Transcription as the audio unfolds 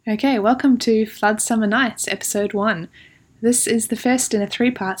Okay, welcome to Flood Summer Nights, Episode 1. This is the first in a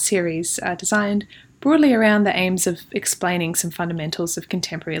three-part series designed broadly around the aims of explaining some fundamentals of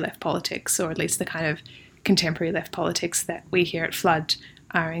contemporary left politics, or at least the kind of contemporary left politics that we here at Flood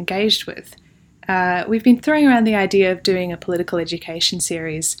are engaged with. We've been throwing around the idea of doing a political education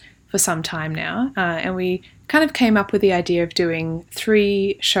series for some time now, and we kind of came up with the idea of doing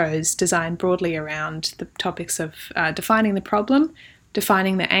 3 shows designed broadly around the topics of defining the problem,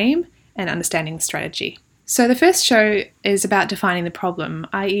 defining the aim, and understanding the strategy. So the first show is about defining the problem,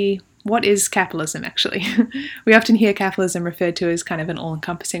 i.e., what is capitalism actually? We often hear capitalism referred to as kind of an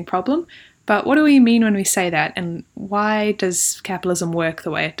all-encompassing problem, but what do we mean when we say that, and why does capitalism work the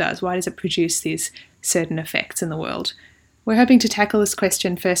way it does? Why does it produce these certain effects in the world? We're hoping to tackle this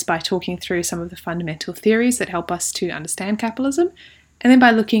question first by talking through some of the fundamental theories that help us to understand capitalism, and then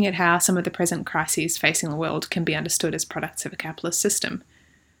by looking at how some of the present crises facing the world can be understood as products of a capitalist system.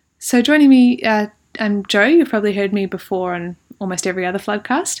 So joining me, I'm Jo. You've probably heard me before on almost every other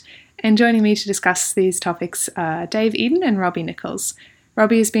Floodcast, and joining me to discuss these topics are Dave Eden and Robbie Nichols.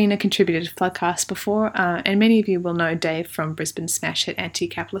 Robbie has been a contributor to Floodcast before, and many of you will know Dave from Brisbane's smash hit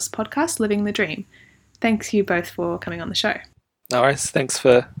anti-capitalist podcast, Living the Dream. Thanks you both for coming on the show. No worries. Thanks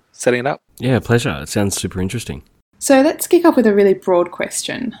for setting it up. Yeah, pleasure. It sounds super interesting. So let's kick off with a really broad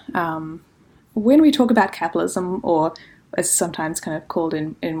question. When we talk about capitalism, or as sometimes kind of called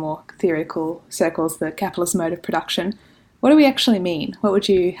in more theoretical circles, the capitalist mode of production, what do we actually mean? How would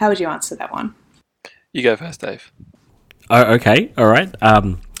you answer that one? You go first, Dave. Oh, okay, all right.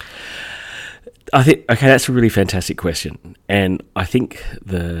 I think, that's a really fantastic question. And I think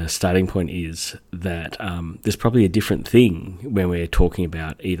the starting point is that there's probably a different thing when we're talking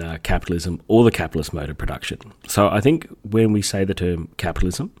about either capitalism or the capitalist mode of production. So I think when we say the term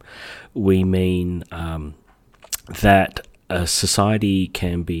capitalism, we mean that a society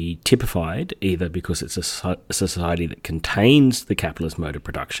can be typified either because it's a society that contains the capitalist mode of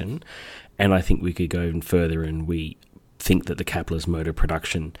production, and I think we could go even further and we think that the capitalist mode of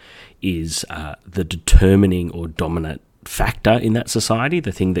production is the determining or dominant factor in that society,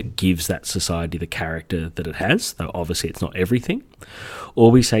 the thing that gives that society the character that it has, though obviously it's not everything. Or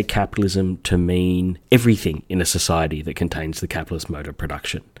we say capitalism to mean everything in a society that contains the capitalist mode of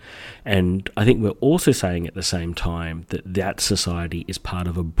production. And I think we're also saying at the same time that that society is part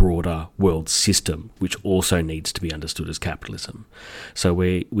of a broader world system, which also needs to be understood as capitalism. So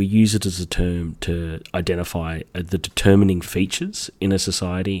we use it as a term to identify the determining features in a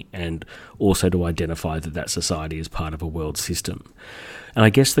society, and also to identify that that society is part of a world system. And I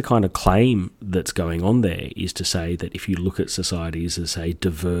guess the kind of claim that's going on there is to say that if you look at societies as, say,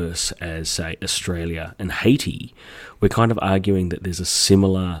 diverse as, say, Australia and Haiti, we're kind of arguing that there's a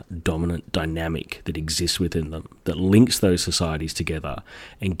similar dominant dynamic that exists within them that links those societies together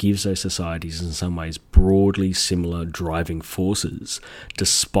and gives those societies in some ways broadly similar driving forces,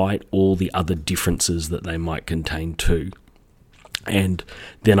 despite all the other differences that they might contain too. And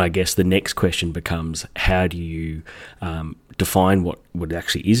then I guess the next question becomes, how do you define what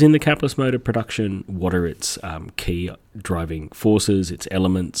actually is in the capitalist mode of production? What are its key driving forces, its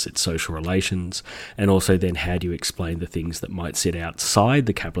elements, its social relations? And also then how do you explain the things that might sit outside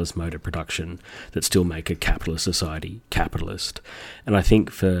the capitalist mode of production that still make a capitalist society capitalist? And I think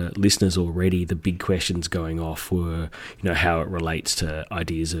for listeners already, the big questions going off were, how it relates to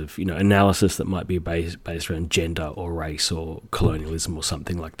ideas of, analysis that might be based around gender or race or colonialism or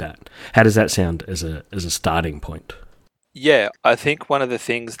something like that. How does that sound as a starting point? Yeah, I think one of the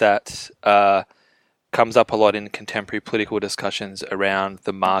things that comes up a lot in contemporary political discussions around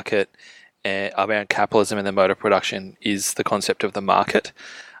the market, around capitalism and the mode of production, is the concept of the market.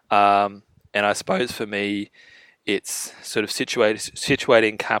 And I suppose for me, it's sort of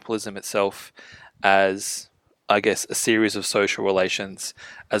situating capitalism itself as, I guess, a series of social relations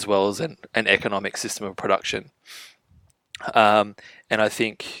as well as an economic system of production. And I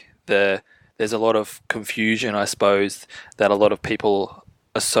think there's a lot of confusion, I suppose, that a lot of people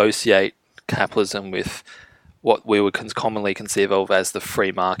associate capitalism with what we would commonly conceive of as the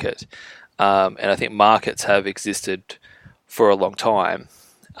free market. And I think markets have existed for a long time.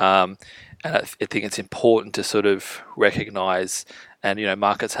 And I think it's important to sort of recognise, and,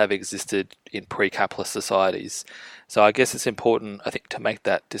 markets have existed in pre-capitalist societies. So I guess it's important, I think, to make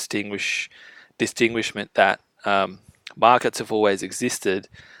that distinguishment that markets have always existed,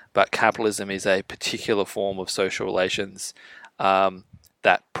 but capitalism is a particular form of social relations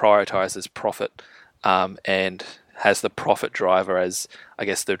that prioritises profit and has the profit driver as, I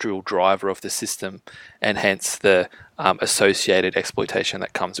guess, the real driver of the system, and hence the associated exploitation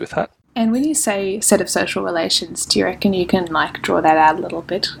that comes with that. And when you say set of social relations, do you reckon you can draw that out a little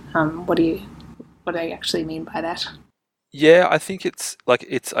bit? What do you actually mean by that? Yeah, I think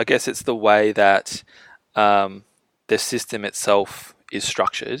I guess it's the way that the system itself is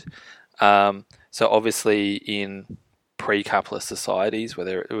structured. So obviously in pre-capitalist societies,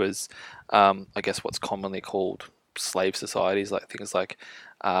 whether it was, I guess what's commonly called slave societies, like things like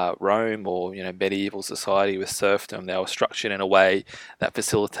Rome or medieval society with serfdom, they were structured in a way that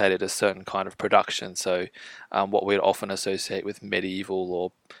facilitated a certain kind of production. So what we'd often associate with medieval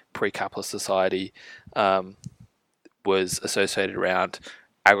or pre-capitalist society was associated around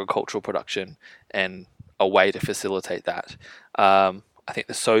agricultural production and a way to facilitate that. I think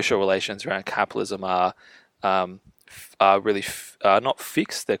the social relations around capitalism are really not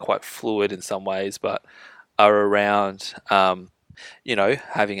fixed. They're quite fluid in some ways, but are around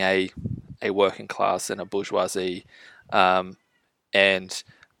having a working class and a bourgeoisie, and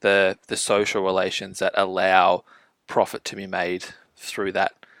the social relations that allow profit to be made through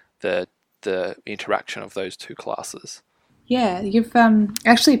that the interaction of those two classes. Yeah, you've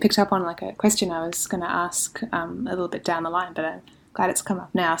actually picked up on a question I was going to ask a little bit down the line, but I'm glad it's come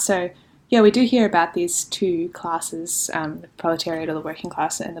up now. So yeah, we do hear about these two classes, the proletariat or the working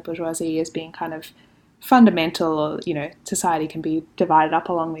class and the bourgeoisie, as being kind of fundamental, or society can be divided up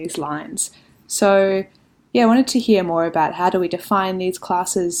along these lines. So yeah, I wanted to hear more about how do we define these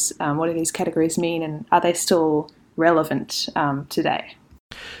classes, what do these categories mean, and are they still relevant today?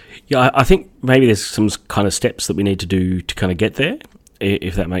 Yeah, I think maybe there's some kind of steps that we need to do to kind of get there,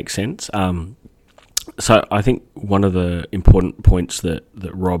 if that makes sense. So I think one of the important points that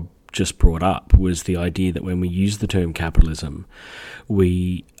Rob just brought up was the idea that when we use the term capitalism,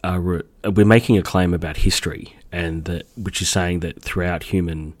 we're making a claim about history, and which is saying that throughout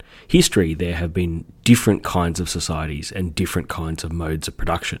human history there have been different kinds of societies and different kinds of modes of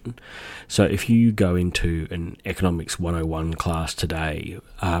production. So if you go into an economics 101 class today,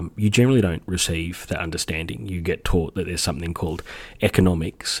 you generally don't receive that understanding. You get taught that there's something called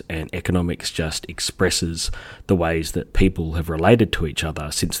economics, and economics just expresses the ways that people have related to each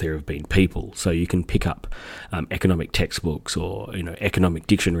other since there have been people. So you can pick up economic textbooks or economic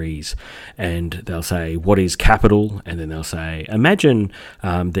dictionaries, and they'll say, what is capital? And then they'll say, imagine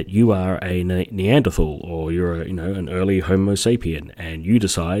that you are a Neanderthal, or you're an early Homo sapien, and you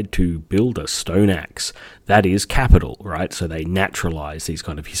decide to build a stone axe. That is capital, right? So they naturalize these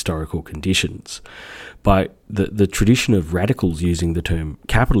kind of historical conditions. But the tradition of radicals using the term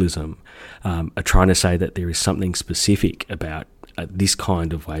capitalism are trying to say that there is something specific about this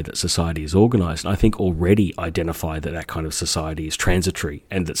kind of way that society is organised, and I think already identify that kind of society is transitory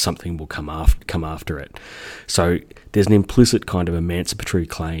and that something will come after it. So there's an implicit kind of emancipatory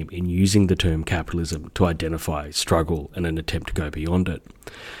claim in using the term capitalism to identify struggle and an attempt to go beyond it.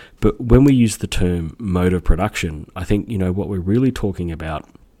 But when we use the term mode of production, I think what we're really talking about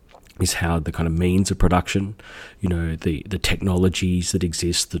is how the kind of means of production, the technologies that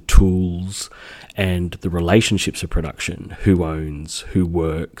exist, the tools, and the relationships of production, who owns, who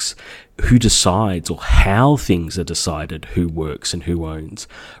works, who decides, or how things are decided, who works and who owns,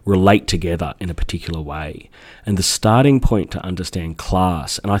 relate together in a particular way. And the starting point to understand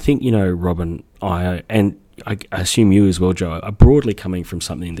class, and I think, Rob and I assume you as well, Joe, are broadly coming from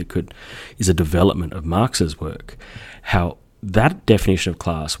something that is a development of Marx's work, how that definition of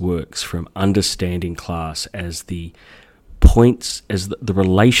class works from understanding class as the points, as the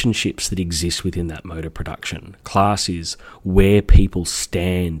relationships that exist within that mode of production. Class is where people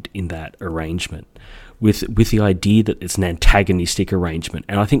stand in that arrangement, with the idea that it's an antagonistic arrangement.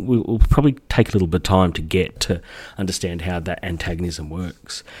 And I think we'll probably take a little bit of time to get to understand how that antagonism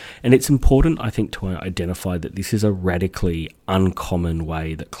works. And it's important, I think, to identify that this is a radically uncommon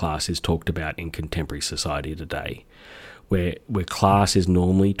way that class is talked about in contemporary society today, where class is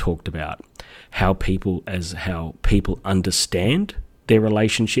normally talked about how people understand their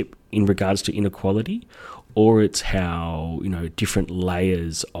relationship in regards to inequality, or it's how different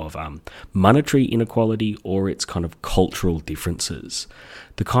layers of monetary inequality, or it's kind of cultural differences.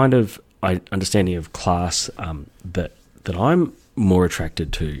 The kind of understanding of class that I'm more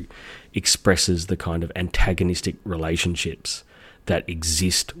attracted to expresses the kind of antagonistic relationships that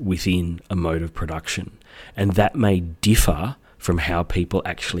exist within a mode of production. And that may differ from how people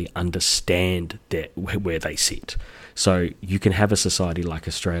actually understand where they sit. So you can have a society like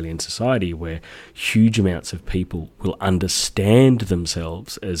Australian society where huge amounts of people will understand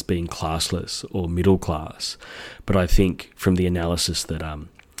themselves as being classless or middle class. But I think from the analysis that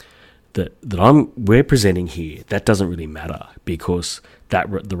that we're presenting here, that doesn't really matter, because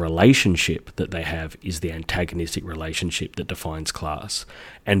the relationship that they have is the antagonistic relationship that defines class.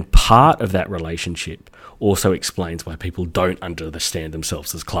 And part of that relationship also explains why people don't understand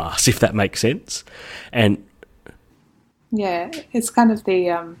themselves as class, if that makes sense. And yeah, it's kind of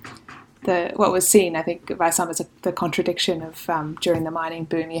the what was seen, I think, by some as the contradiction of during the mining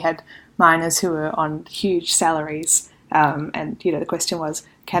boom, you had miners who were on huge salaries, and the question was,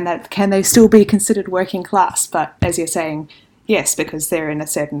 can they still be considered working class? But as you're saying, yes, because they're in a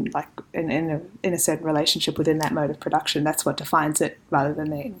certain in a certain relationship within that mode of production. That's what defines it, rather than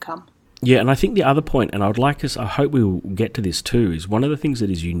their income. Yeah, and I think the other point, and I hope we will get to this too, is one of the things that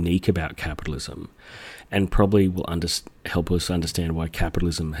is unique about capitalism, and probably will help us understand why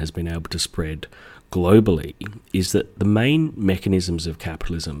capitalism has been able to spread globally, is that the main mechanisms of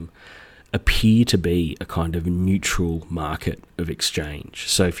capitalism appear to be a kind of neutral market of exchange.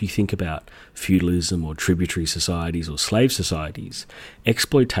 So if you think about feudalism or tributary societies or slave societies,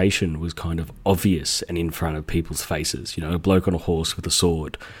 exploitation was kind of obvious and in front of people's faces. A bloke on a horse with a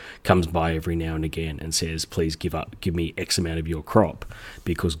sword comes by every now and again and says, please give me X amount of your crop,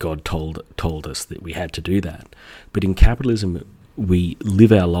 because God told us that we had to do that. But in capitalism, we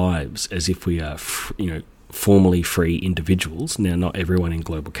live our lives as if we are, formally free individuals. Now, not everyone in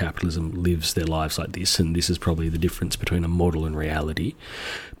global capitalism lives their lives like this, and this is probably the difference between a model and reality.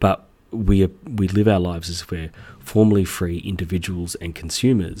 But we live our lives as if we're formally free individuals and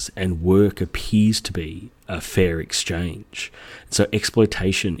consumers, and work appears to be a fair exchange. So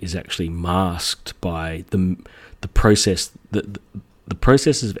exploitation is actually masked by the process that the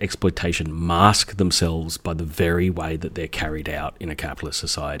processes of exploitation mask themselves by the very way that they're carried out in a capitalist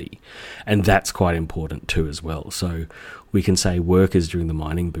society. And that's quite important too as well. So we can say workers during the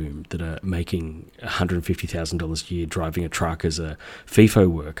mining boom that are making $150,000 a year driving a truck as a FIFO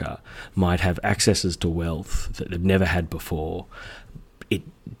worker might have accesses to wealth that they've never had before. It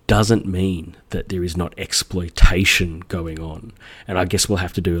doesn't mean that there is not exploitation going on. And I guess we'll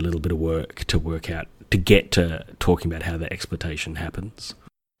have to do a little bit of work to get to talking about how the exploitation happens.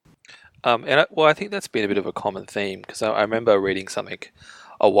 I think that's been a bit of a common theme, because I remember reading something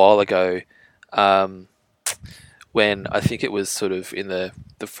a while ago when I think it was sort of in the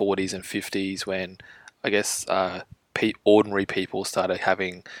 40s and 50s, when I guess ordinary people started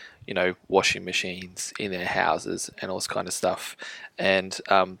having washing machines in their houses and all this kind of stuff, and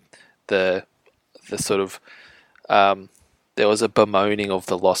the sort of there was a bemoaning of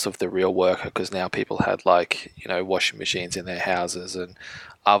the loss of the real worker, because now people had washing machines in their houses and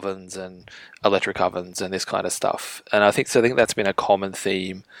ovens and electric ovens and this kind of stuff. And I think that's been a common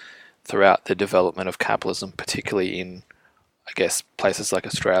theme throughout the development of capitalism, particularly in, I guess, places like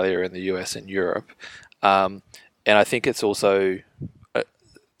Australia and the US and Europe. And I think it's also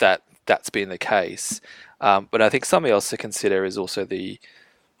that's been the case. But I think something else to consider is also the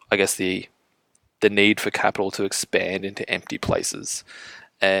need for capital to expand into empty places.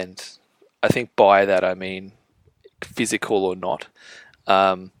 And I think by that I mean physical or not.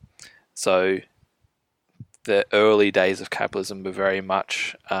 So the early days of capitalism were very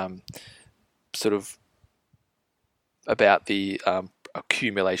much sort of about the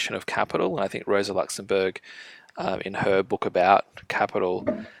accumulation of capital. And I think Rosa Luxemburg, in her book about capital,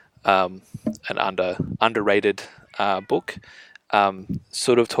 an underrated book,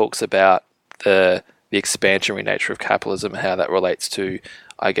 sort of talks about the expansionary nature of capitalism, how that relates to,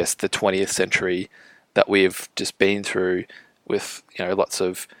 I guess, the 20th century that we've just been through, with lots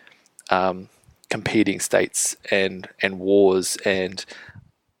of competing states and wars. And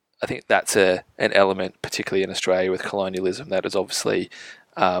I think that's an element, particularly in Australia with colonialism, that is obviously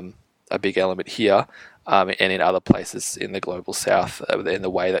a big element here, and in other places in the global south, in the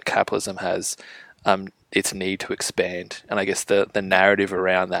way that capitalism has its need to expand. And I guess the narrative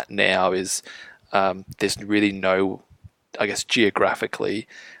around that now is there's really no, I guess geographically,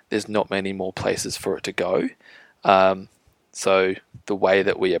 there's not many more places for it to go. So the way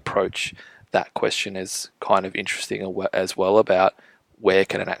that we approach that question is kind of interesting as well, about where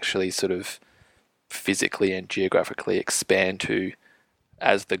can it actually sort of physically and geographically expand to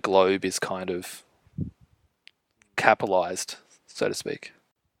as the globe is kind of capitalized, so to speak.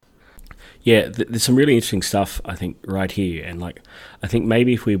 Yeah, there's some really interesting stuff, I think, right here. And I think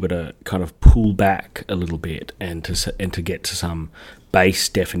maybe if we were to kind of pull back a little bit and to get to some base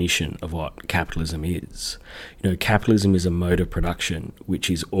definition of what capitalism is. Capitalism is a mode of production which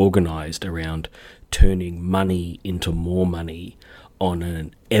is organised around turning money into more money on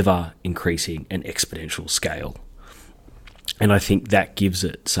an ever-increasing and exponential scale. And I think that gives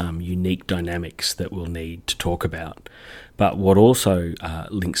it some unique dynamics that we'll need to talk about. But what also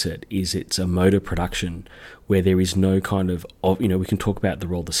links it is it's a mode of production where there is no kind of, we can talk about the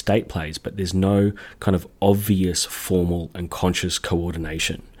role the state plays, but there's no kind of obvious formal and conscious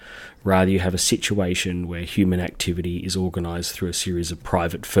coordination. Rather, you have a situation where human activity is organised through a series of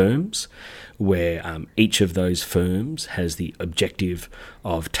private firms, where each of those firms has the objective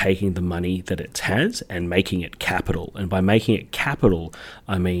of taking the money that it has and making it capital. And by making it capital,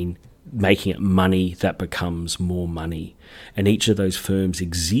 I mean making it money that becomes more money. And each of those firms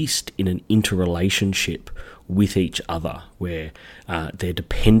exist in an interrelationship with each other, where they're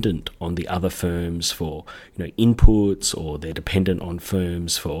dependent on the other firms for inputs, or they're dependent on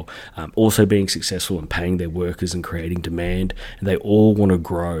firms for also being successful and paying their workers and creating demand, and they all want to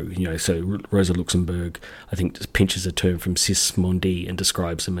grow. So Rosa Luxemburg, I think, pinches a term from Sismondi and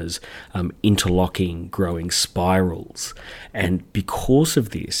describes them as interlocking, growing spirals. And because of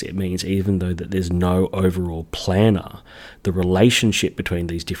this, it means even though that there's no overall planner, the relationship between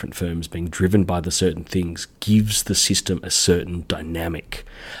these different firms being driven by the certain things gives the system a certain dynamic.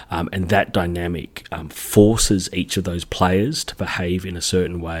 And that dynamic forces each of those players to behave in a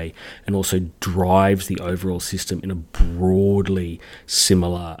certain way, and also drives the overall system in a broadly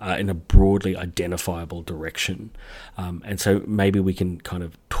similar, in a broadly identifiable direction. And so maybe we can kind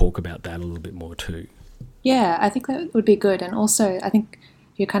of talk about that a little bit more too. Yeah, I think that would be good. And also, I think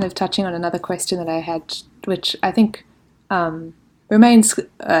you're kind of touching on another question that I had, which I think remains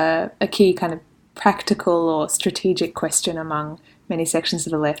a key kind of practical or strategic question among many sections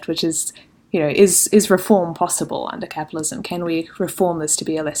of the left, which is, is reform possible under capitalism? Can we reform this to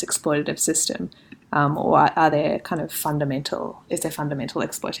be a less exploitative system? Or is there fundamental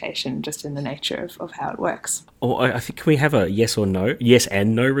exploitation just in the nature of how it works? I think we have a yes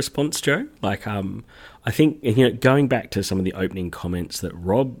and no response, Joe. I think, going back to some of the opening comments that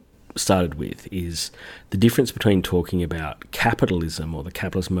Rob started with, is the difference between talking about capitalism or the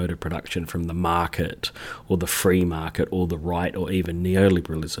capitalist mode of production from the market or the free market or the right or even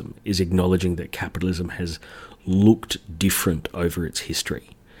neoliberalism is acknowledging that capitalism has looked different over its history.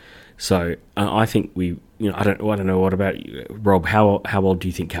 So I think I don't know, what about you, Rob? How old do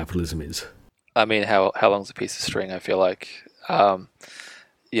you think capitalism is? I mean, how long's a piece of string? I feel like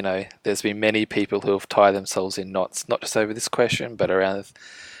there's been many people who have tied themselves in knots, not just over this question, but around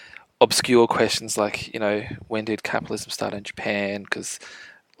obscure questions like, when did capitalism start in Japan? Because,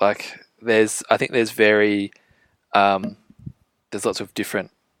 I think there's there's lots of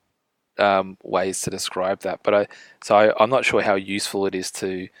different ways to describe that. But I'm not sure how useful it is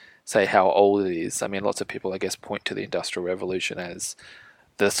to say how old it is. I mean, lots of people, I guess, point to the Industrial Revolution as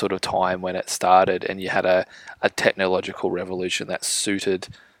the sort of time when it started, and you had a technological revolution that suited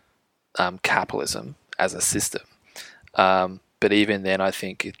capitalism as a system. But even then, I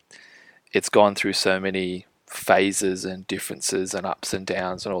think it's gone through so many phases and differences and ups and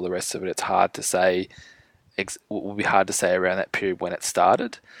downs and all the rest of it. It's hard to say. It will be hard to say around that period when it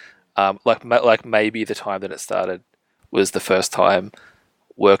started. Like maybe the time that it started was the first time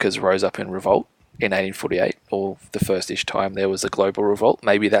workers rose up in revolt in 1848, or the first-ish time there was a global revolt.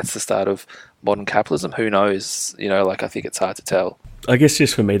 Maybe that's the start of modern capitalism. Who knows? I think it's hard to tell. I guess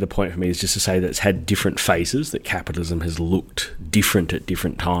just for me, the point for me is just to say that it's had different phases, that capitalism has looked different at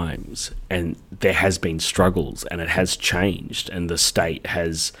different times, and there has been struggles, and it has changed, and the state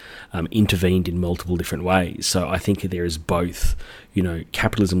has intervened in multiple different ways. So I think there is both,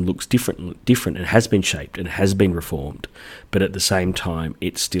 capitalism looks different and has been shaped and has been reformed, but at the same time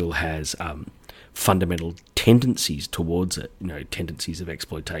it still has fundamental tendencies towards it, tendencies of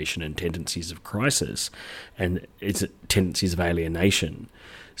exploitation and tendencies of crisis, and it's tendencies of alienation.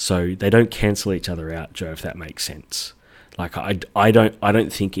 So they don't cancel each other out, Joe, if that makes sense. I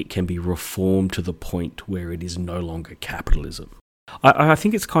don't think it can be reformed to the point where it is no longer capitalism. I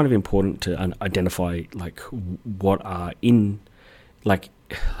think it's kind of important to identify what are in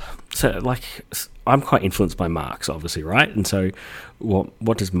I'm quite influenced by Marx, obviously, right? And so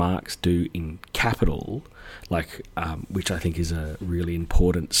what does Marx do in Capital, which I think is a really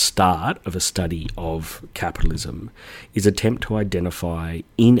important start of a study of capitalism, is attempt to identify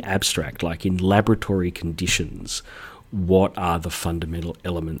in abstract, in laboratory conditions, what are the fundamental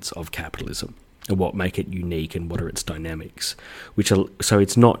elements of capitalism and what make it unique and what are its dynamics. So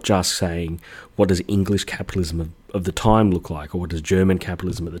it's not just saying what does English capitalism of the time look like, or what does German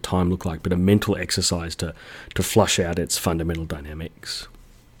capitalism at the time look like, but a mental exercise to flush out its fundamental dynamics.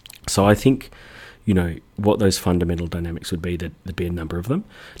 So I think, what those fundamental dynamics would be, there'd be a number of them.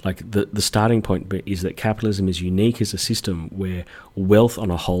 The starting point is that capitalism is unique as a system where wealth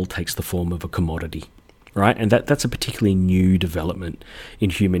on a whole takes the form of a commodity. right? And that's a particularly new development in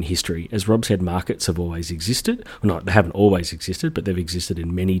human history. As Rob said, markets have always existed. Well, not, they haven't always existed, but they've existed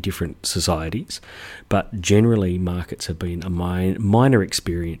in many different societies. But generally, markets have been a minor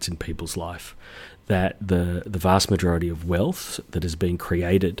experience in people's life. That the vast majority of wealth that has been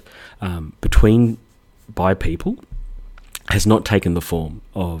created by people has not taken the form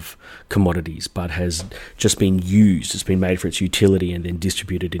of commodities, but has just been used. It's been made for its utility and then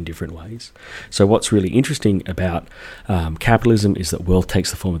distributed in different ways. So what's really interesting about capitalism is that wealth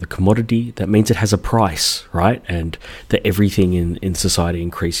takes the form of the commodity. That means it has a price, right? And that everything in society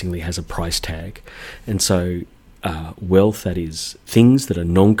increasingly has a price tag. And so wealth, that is things that are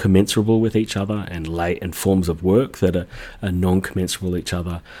non-commensurable with each other, and forms of work that are non-commensurable with each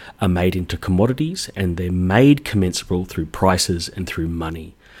other, are made into commodities, and they're made commensurable through prices and through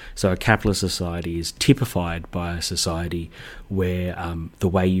money. So a capitalist society is typified by a society where the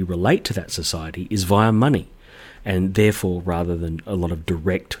way you relate to that society is via money. And therefore, rather than a lot of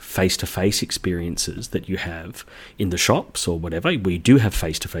direct face-to-face experiences that you have in the shops or whatever, we do have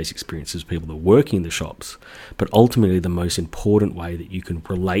face-to-face experiences, people that are working in the shops, but ultimately the most important way that you can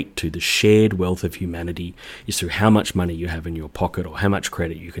relate to the shared wealth of humanity is through how much money you have in your pocket or how much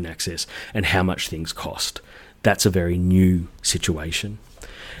credit you can access and how much things cost. That's a very new situation.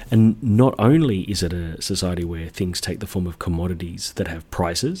 And not only is it a society where things take the form of commodities that have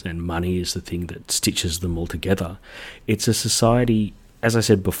prices and money is the thing that stitches them all together, it's a society, as I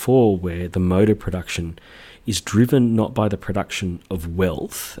said before, where the mode of production is driven not by the production of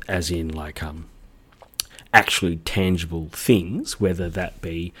wealth, as in like actually tangible things, whether that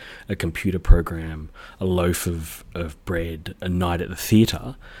be a computer program, a loaf of bread, a night at the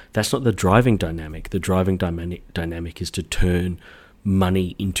theatre. That's not the driving dynamic. The driving dynamic is to turn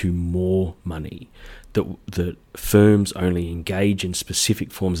money into more money, that firms only engage in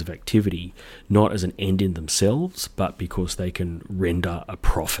specific forms of activity, not as an end in themselves, but because they can render a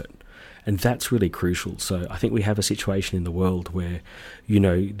profit. And that's really crucial. So I think we have a situation in the world where,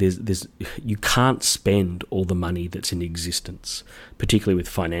 there's you can't spend all the money that's in existence, particularly with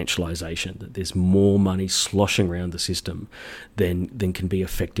financialization, that there's more money sloshing around the system than can be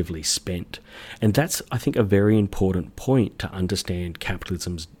effectively spent. And that's, I think, a very important point to understand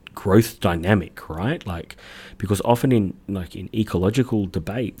capitalism's growth dynamic, right? Because often in ecological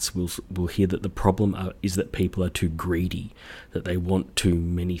debates, we'll hear that the problem is that people are too greedy, that they want too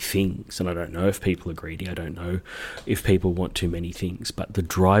many things. And I don't know if people are greedy. I don't know if people want too many things. But the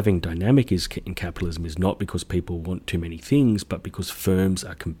driving dynamic in capitalism is not because people want too many things, but because firms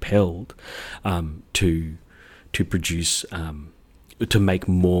are compelled to produce, to make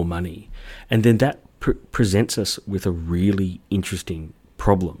more money. And then that presents us with a really interesting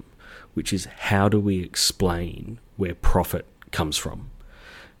problem, which is how do we explain where profit comes from?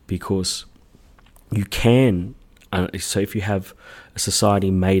 Because you can, so if you have a society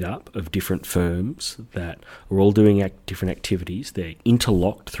made up of different firms that are all doing different activities, they're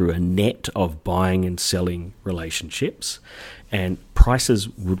interlocked through a net of buying and selling relationships, and prices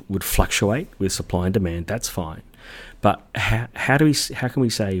would fluctuate with supply and demand, that's fine. But how can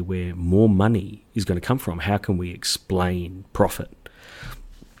we say where more money is going to come from? How can we explain profit?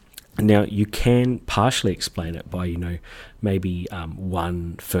 Now, you can partially explain it by, maybe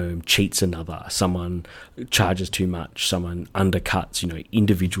one firm cheats another, someone charges too much, someone undercuts,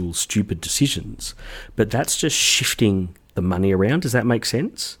 individual stupid decisions. But that's just shifting the money around. Does that make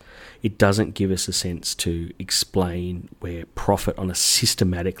sense? It doesn't give us a sense to explain where profit on a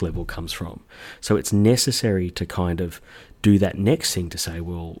systematic level comes from. So it's necessary to kind of do that next thing to say,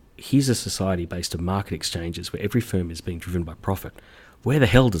 well, here's a society based on market exchanges where every firm is being driven by profit. Where the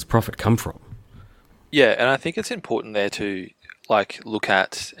hell does profit come from? Yeah, and I think it's important there to look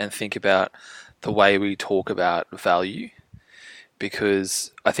at and think about the way we talk about value,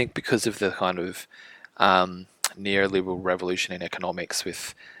 because I think because of the kind of neoliberal revolution in economics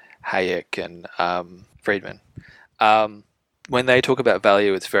with Hayek and Friedman, when they talk about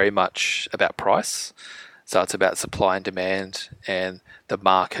value, it's very much about price. So it's about supply and demand, and the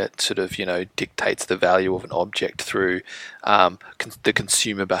market sort of, dictates the value of an object through the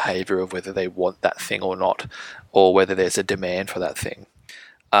consumer behavior of whether they want that thing or not, or whether there's a demand for that thing.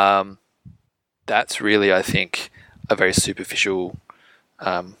 That's really, I think, a very superficial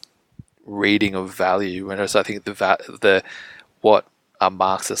reading of value. Whereas I think what a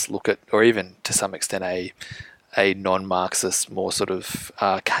Marxist look at, or even to some extent a non-Marxist, more sort of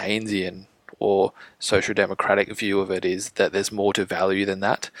Keynesian or social democratic view of it, is that there's more to value than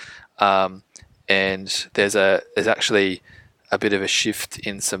that, and there's actually a bit of a shift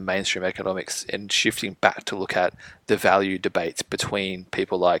in some mainstream economics and shifting back to look at the value debates between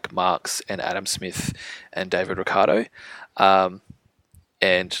people like Marx and Adam Smith and David Ricardo,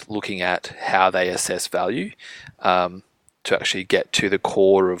 and looking at how they assess value to actually get to the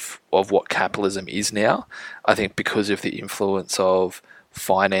core of what capitalism is now. I think because of the influence of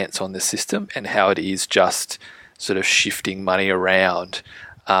finance on the system and how it is just sort of shifting money around,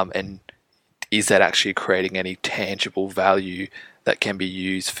 and is that actually creating any tangible value that can be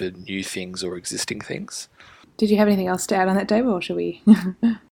used for new things or existing things? Did you have anything else to add on that, David, or should we?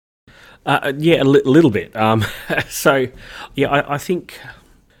 Yeah, a little bit. So, yeah, I think,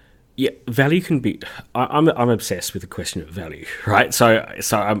 yeah, value can be. I'm obsessed with the question of value, right? So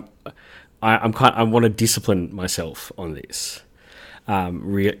I want to discipline myself on this,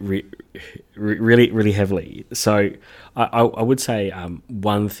 really heavily. So I would say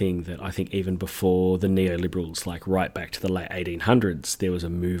one thing that I think even before the neoliberals, like right back to the late 1800s, there was a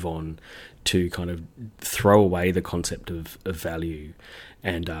move on to kind of throw away the concept of value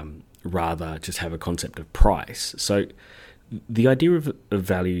and rather just have a concept of price. So the idea of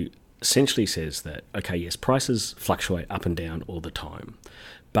value essentially says that, okay, yes, prices fluctuate up and down all the time,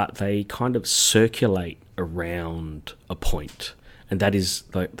 but they kind of circulate around a point. And that is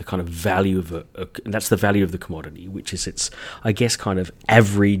the kind of value of and that's the value of the commodity, which is its, I guess, kind of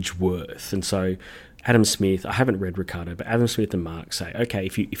average worth. And so Adam Smith, I haven't read Ricardo, but Adam Smith and Marx say, okay,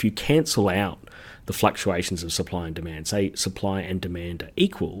 if you cancel out the fluctuations of supply and demand, say supply and demand are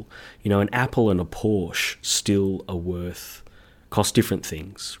equal, an Apple and a Porsche still are cost different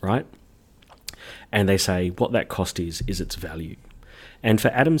things, right? And they say what that cost is its value. And for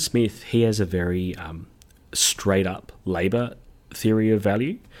Adam Smith, he has a very straight up labour theory of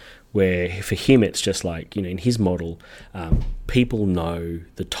value, where for him it's just like, in his model, people know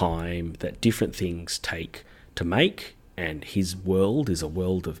the time that different things take to make, and his world is a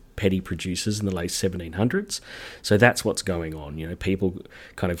world of petty producers in the late 1700s. So that's what's going on. People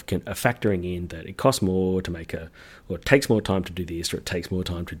kind of are factoring in that it costs more to make or it takes more time to do this, or it takes more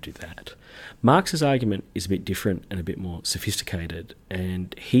time to do that. Marx's argument is a bit different and a bit more sophisticated,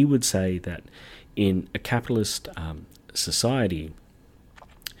 and he would say that in a capitalist society,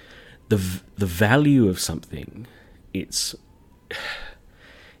 the value of something,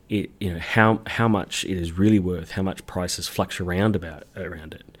 how much it is really worth, how much prices fluctuate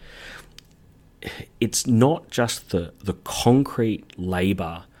around it. It's not just the concrete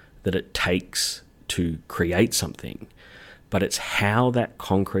labour that it takes to create something, but it's how that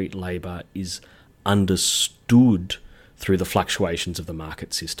concrete labour is understood through the fluctuations of the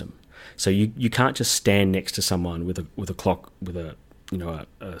market system. So you can't just stand next to someone with a clock, with a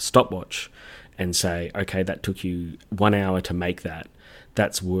stopwatch, and say, okay, that took you 1 hour to make that.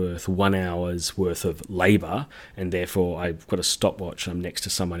 That's worth 1 hour's worth of labour, and therefore I've got a stopwatch. I'm next to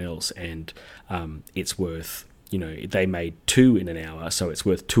someone else, and it's worth, they made 2 in an hour, so it's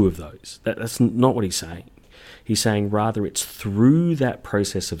worth 2 of those. That's not what he's saying. He's saying rather it's through that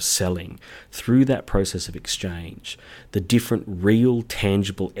process of selling, through that process of exchange, the different real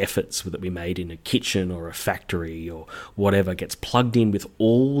tangible efforts that we made in a kitchen or a factory or whatever gets plugged in with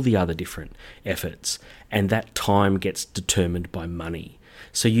all the other different efforts, and that time gets determined by money.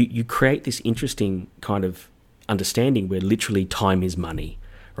 So you create this interesting kind of understanding where literally time is money,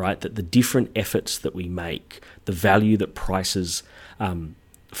 right? That the different efforts that we make, the value that prices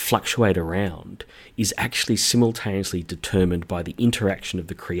fluctuate around, is actually simultaneously determined by the interaction of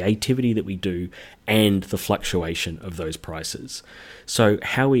the creativity that we do and the fluctuation of those prices. So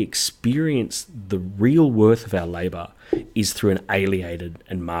how we experience the real worth of our labour is through an alienated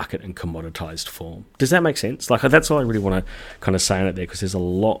and market and commoditized form. Does that make sense? Like, that's all I really want to kind of say on it there, because there's a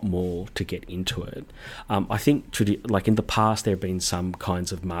lot more to get into it. I think, like in the past, there have been some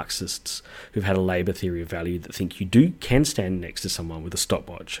kinds of Marxists who've had a labour theory of value that think you can stand next to someone with a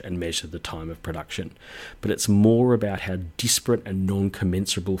stopwatch and measure the time of production, but it's more about how disparate and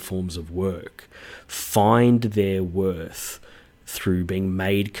non-commensurable forms of work find their worth through being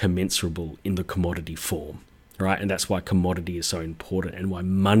made commensurable in the commodity form. Right, and that's why commodity is so important and why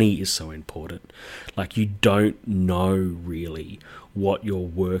money is so important. Like, you don't know really what your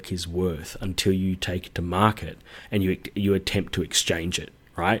work is worth until you take it to market and you attempt to exchange it,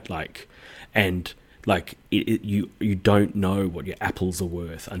 right? You don't know what your apples are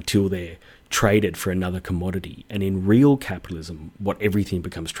worth until they're traded for another commodity. And in real capitalism, what everything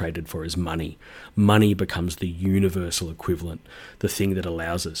becomes traded for is money. Money becomes the universal equivalent, the thing that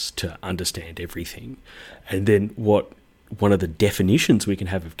allows us to understand everything. And then what one of the definitions we can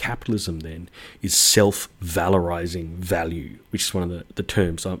have of capitalism then is self-valorizing value, which is one of the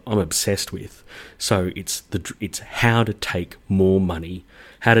terms I'm obsessed with. So it's how to take more money,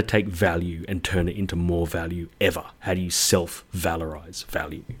 how to take value and turn it into more value ever. How do you self-valorize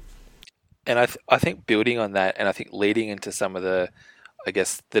value? And I think building on that, and I think leading into some of the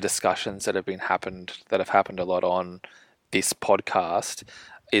discussions that have happened a lot on this podcast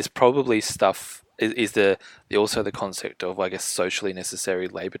is probably stuff. Is also the concept of, I guess, socially necessary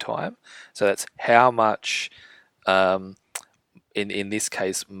labour time. So that's how much, in this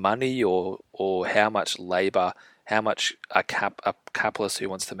case, money or how much labour, how much a capitalist who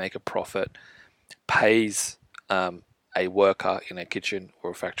wants to make a profit pays a worker in a kitchen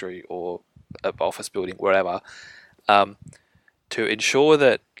or a factory or an office building, wherever, to ensure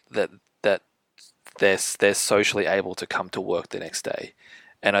that they're socially able to come to work the next day.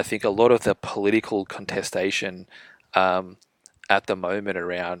 And I think a lot of the political contestation at the moment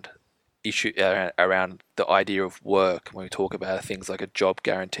around the idea of work, when we talk about things like a job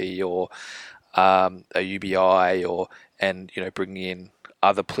guarantee or a UBI, and bringing in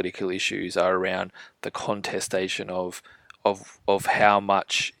other political issues, are around the contestation of how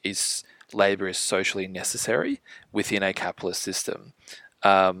much labour is socially necessary within a capitalist system.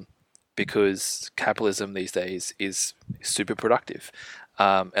 Because capitalism these days is super productive.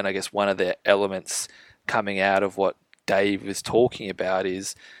 And I guess one of the elements coming out of what Dave is talking about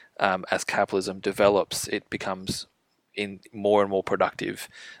is as capitalism develops, it becomes more and more productive.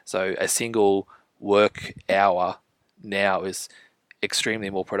 So a single work hour now is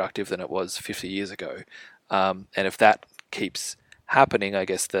extremely more productive than it was 50 years ago. And if that keeps happening, I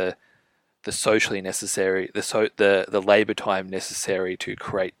guess the socially necessary, the labour time necessary to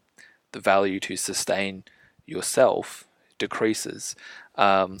create the value to sustain yourself decreases.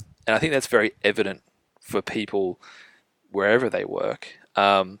 And I think that's very evident for people wherever they work,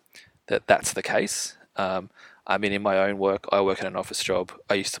 that's the case. I mean, in my own work, I work in an office job.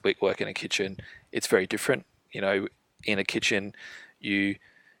 I used to work in a kitchen. It's very different. In a kitchen, you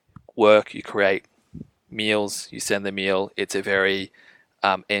work, you create meals, you send the meal. It's a very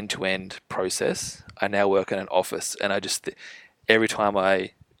end-to-end process. I now work in an office, and every time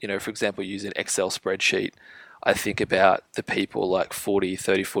I, for example, use an Excel spreadsheet, I think about the people like 40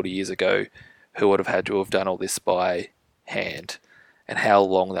 years ago who would have had to have done all this by hand and how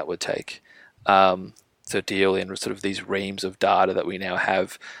long that would take to deal in sort of these reams of data that we now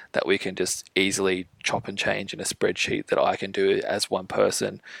have that we can just easily chop and change in a spreadsheet that I can do as one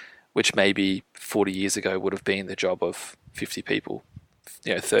person, which maybe 40 years ago would have been the job of 50 people,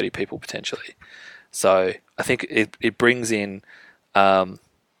 30 people potentially. So I think it brings in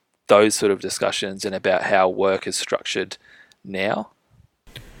those sort of discussions and about how work is structured now.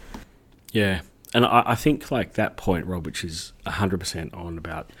 Yeah. And I think like that point, Rob, which is 100% on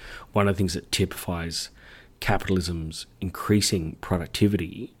about one of the things that typifies capitalism's increasing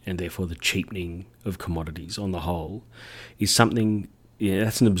productivity and therefore the cheapening of commodities on the whole is something,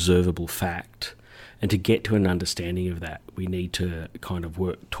 that's an observable fact. And to get to an understanding of that, we need to kind of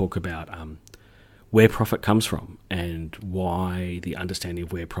talk about where profit comes from and why the understanding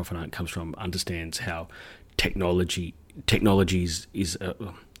of where profit comes from understands how technologies is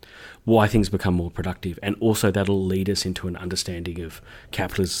why things become more productive, and also that'll lead us into an understanding of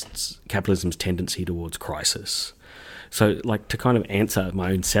capitalism's tendency towards crisis. So, like, to kind of answer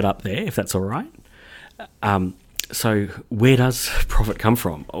my own setup there, if that's all right. So, where does profit come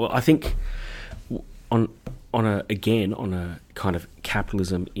from? Well, I think on a kind of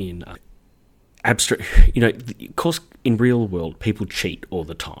capitalism in abstract, of course, in real world, people cheat all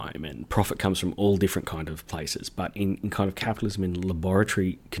the time and profit comes from all different kind of places. But in kind of capitalism in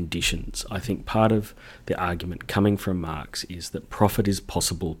laboratory conditions, I think part of the argument coming from Marx is that profit is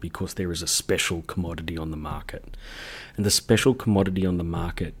possible because there is a special commodity on the market. And the special commodity on the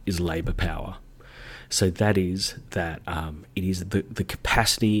market is labour power. So that is that it is the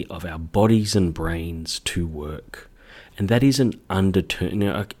capacity of our bodies and brains to work. And that is an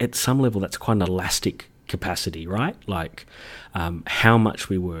undetermined, at some level, that's quite an elastic capacity, right? Like how much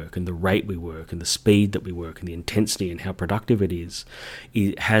we work and the rate we work and the speed that we work and the intensity and how productive it is,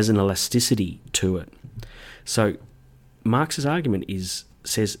 it has an elasticity to it. So Marx's argument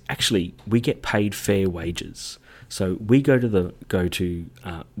says actually we get paid fair wages. So we go to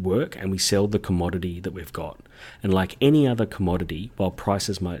work and we sell the commodity that we've got. And like any other commodity, while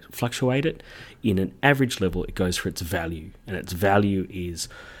prices might fluctuate it, in an average level, it goes for its value. And its value is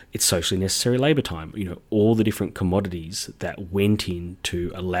its socially necessary labour time. All the different commodities that went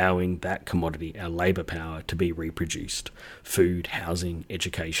into allowing that commodity, our labour power, to be reproduced. Food, housing,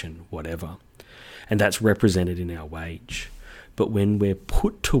 education, whatever. and that's represented in our wage. But when we're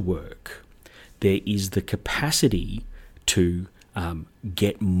put to work, there is the capacity to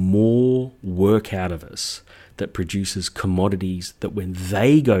get more work out of us that produces commodities that when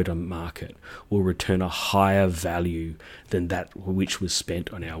they go to market will return a higher value than that which was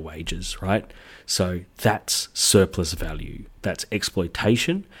spent on our wages, right? So that's surplus value, that's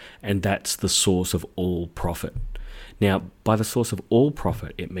exploitation, and that's the source of all profit. Now, by the source of all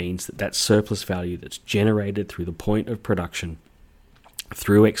profit, it means that that surplus value that's generated through the point of production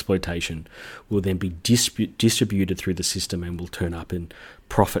through exploitation will then be distributed through the system and will turn up in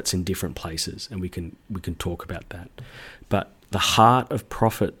profits in different places, and we can talk about that. But the heart of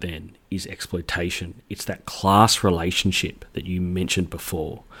profit then is exploitation. It's that class relationship that you mentioned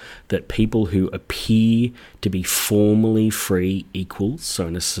before, that people who appear to be formally free equals, so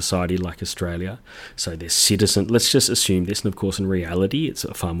in a society like Australia, so they're citizens, let's just assume this, and of course in reality it's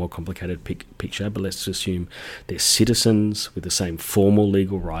a far more complicated picture, but let's assume they're citizens with the same formal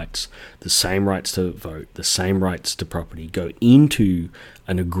legal rights, the same rights to vote, the same rights to property, go into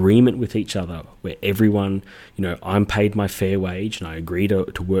an agreement with each other where everyone, I'm paid my fair wage and I agree to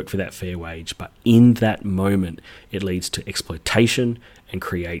work for that fair wage, but in that moment it leads to exploitation and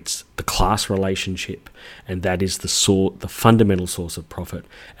creates the class relationship, and that is the fundamental source of profit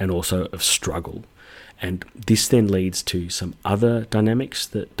and also of struggle. And this then leads to some other dynamics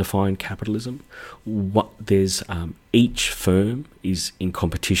that define capitalism. Each firm is in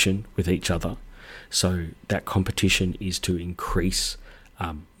competition with each other, so that competition is to increase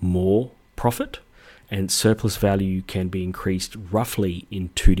more profit, and surplus value can be increased roughly in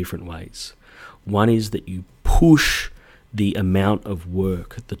two different ways. One is that you push the amount of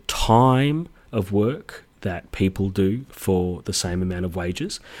work, the time of work that people do for the same amount of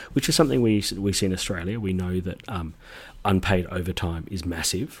wages, which is something we see in Australia. We know that unpaid overtime is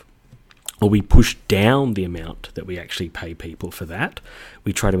massive. Or we push down the amount that we actually pay people for that.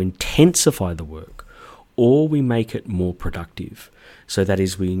 We try to intensify the work, or we make it more productive. So that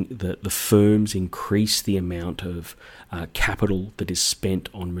is, the firms increase the amount of capital that is spent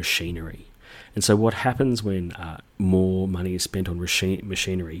on machinery. And so what happens when more money is spent on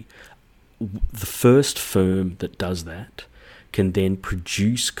machinery, the first firm that does that can then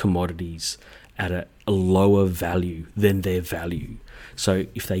produce commodities at a lower value than their value. So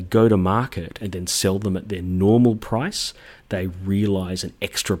if they go to market and then sell them at their normal price, they realize an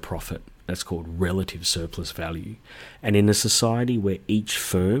extra profit. That's called relative surplus value. And in a society where each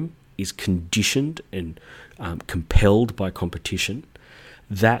firm is conditioned and compelled by competition,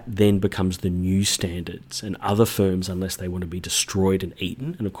 that then becomes the new standards, and other firms, unless they want to be destroyed and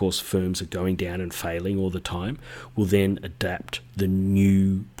eaten, and of course firms are going down and failing all the time, will then adapt the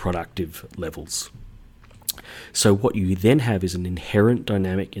new productive levels. So what you then have is an inherent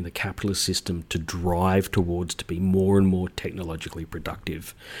dynamic in the capitalist system to drive towards to be more and more technologically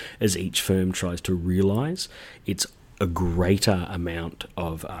productive as each firm tries to realise its a greater amount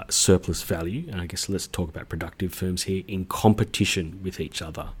of surplus value, and I guess let's talk about productive firms here, in competition with each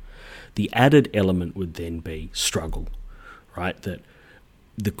other. The added element would then be struggle, right? That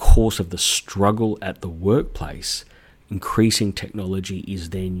the course of the struggle at the workplace, increasing technology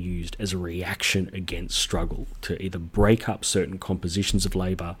is then used as a reaction against struggle to either break up certain compositions of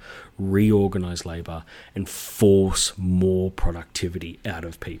labour, reorganise labour, and force more productivity out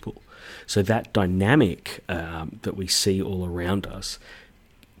of people. So that dynamic that we see all around us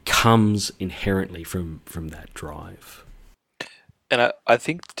comes inherently from that drive. And I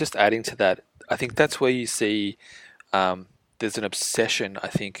think, just adding to that, I think that's where you see there's an obsession, I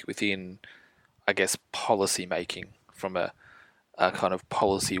think, within, I guess, policy making from a kind of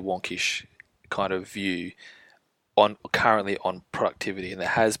policy wonkish kind of view currently on productivity, and there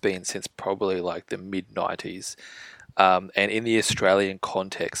has been since probably like the mid-90s. And in the Australian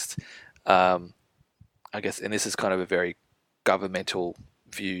context, I guess, and this is kind of a very governmental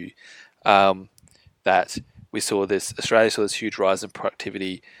view, that Australia saw this huge rise in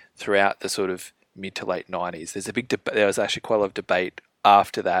productivity throughout the sort of mid to late 90s. There was actually quite a lot of debate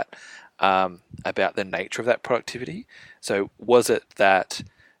after that about the nature of that productivity. So was it that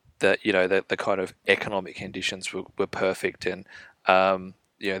the kind of economic conditions were perfect, and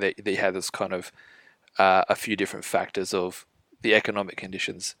they had this kind of a few different factors of the economic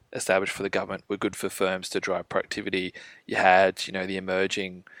conditions established for the government were good for firms to drive productivity. You had, the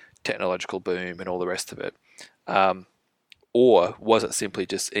emerging technological boom and all the rest of it. Or was it simply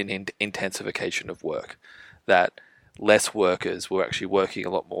just an intensification of work, that less workers were actually working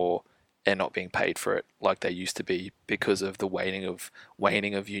a lot more and not being paid for it like they used to be because of the waning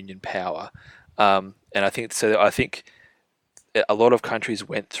of union power? And I think a lot of countries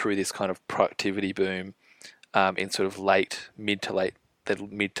went through this kind of productivity boom in sort of mid to late,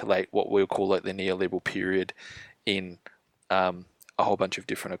 what we'll call like the neoliberal period in a whole bunch of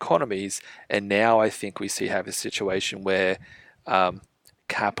different economies. And now I think we have a situation where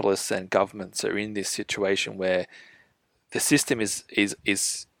capitalists and governments are in this situation where the system is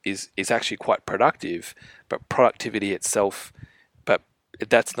actually quite productive, but productivity itself, but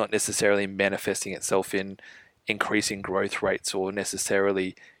that's not necessarily manifesting itself in increasing growth rates or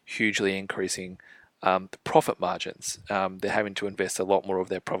necessarily hugely increasing the profit margins. They're having to invest a lot more of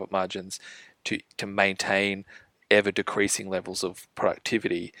their profit margins to maintain ever decreasing levels of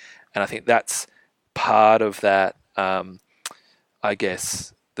productivity. And I think that's part of that, I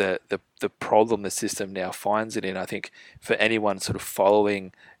guess, the problem the system now finds it in. I think for anyone sort of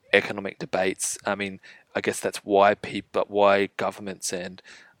following economic debates, I mean, I guess that's why governments and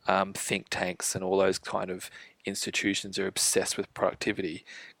think tanks and all those kind of institutions are obsessed with productivity,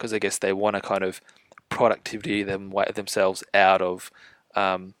 because I guess they want to kind of productivity themselves out of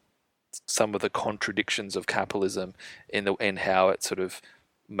some of the contradictions of capitalism in how it sort of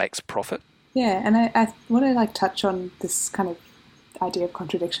makes profit. Yeah, and I want to touch on this kind of idea of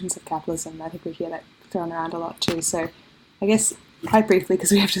contradictions of capitalism. I think we hear that thrown around a lot too. So I guess quite briefly,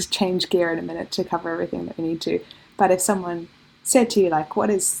 because we have to change gear in a minute to cover everything that we need to. But if someone said to you, what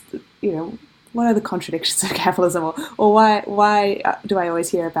are the contradictions of capitalism, or why do I always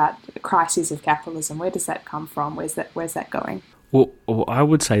hear about crises of capitalism? Where does that come from? Where's that going? Well, I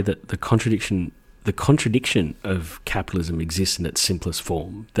would say that the contradiction of capitalism exists in its simplest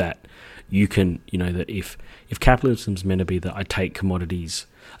form. That you can, that if capitalism is meant to be that I take commodities,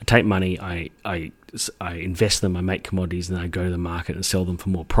 I take money, I invest them, I make commodities, and then I go to the market and sell them for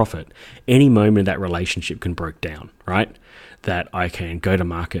more profit. Any moment that relationship can break down, right? That I can go to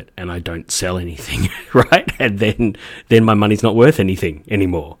market and I don't sell anything, right? And then my money's not worth anything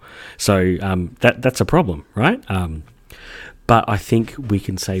anymore. So that's a problem, right? But I think we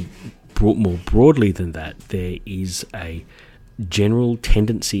can say more broadly than that, there is a general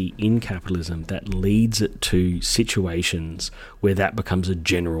tendency in capitalism that leads it to situations where that becomes a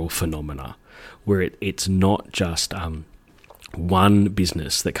general phenomena, where it's not just one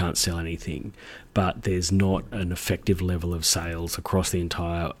business that can't sell anything, but there's not an effective level of sales across the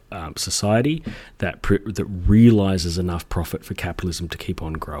entire society that realizes enough profit for capitalism to keep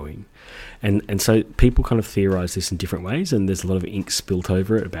on growing. And so people kind of theorize this in different ways, and there's a lot of ink spilt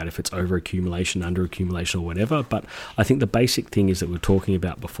over it about if it's over accumulation, under accumulation, or whatever. But I think the basic thing is that we're talking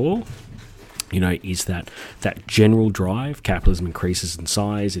about before, is that general drive. Capitalism increases in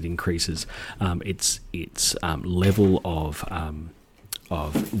size, it increases its level of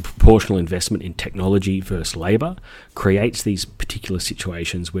proportional investment in technology versus labour, creates these particular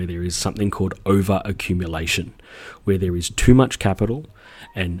situations where there is something called over-accumulation, where there is too much capital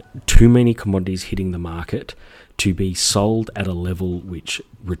and too many commodities hitting the market to be sold at a level which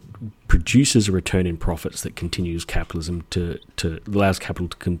produces a return in profits that continues capitalism to allows capital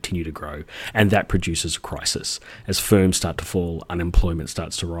to continue to grow, and that produces a crisis. As firms start to fall, unemployment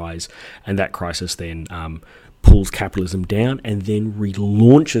starts to rise, and that crisis then pulls capitalism down and then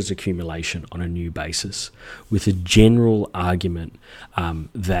relaunches accumulation on a new basis, with a general argument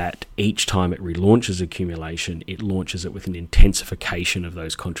that each time it relaunches accumulation, it launches it with an intensification of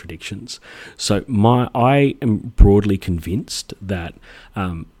those contradictions. So I am broadly convinced that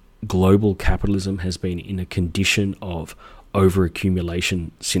global capitalism has been in a condition of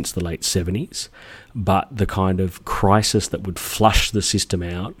over-accumulation since the late 70s, but the kind of crisis that would flush the system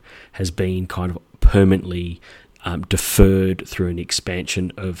out has been kind of permanently deferred through an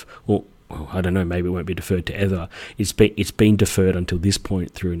expansion of, I don't know, maybe it won't be deferred to ever. It's been deferred until this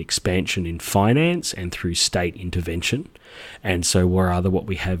point through an expansion in finance and through state intervention. And so what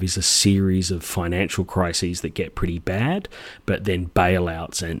we have is a series of financial crises that get pretty bad, but then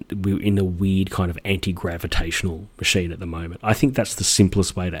bailouts, and we're in a weird kind of anti-gravitational machine at the moment. I think that's the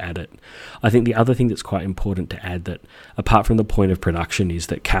simplest way to add it. I think the other thing that's quite important to add, that apart from the point of production, is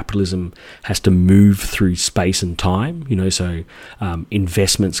that capitalism has to move through space and time, so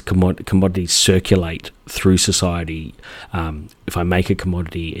investments, commodities circulate through society. If I make a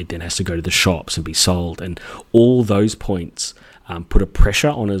commodity, it then has to go to the shops and be sold, and all those points put a pressure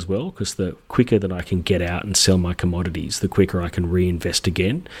on as well, because the quicker that I can get out and sell my commodities, the quicker I can reinvest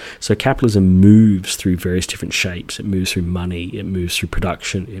again. So capitalism moves through various different shapes. It moves through money, it moves through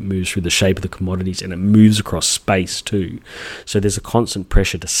production, it moves through the shape of the commodities, and it moves across space too. So there's a constant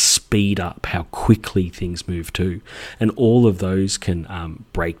pressure to speed up how quickly things move too. And all of those can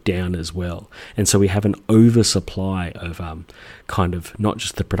break down as well. And so we have an oversupply of kind of not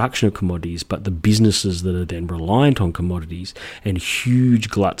just the production of commodities, but the businesses that are then reliant on commodities, and huge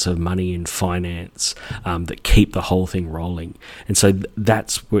gluts of money in finance that keep the whole thing rolling. And so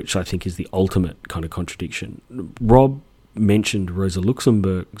that's which I think is the ultimate kind of contradiction. Rob mentioned Rosa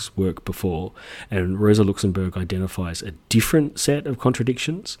Luxemburg's work before, and Rosa Luxemburg identifies a different set of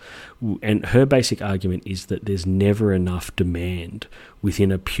contradictions, and her basic argument is that there's never enough demand within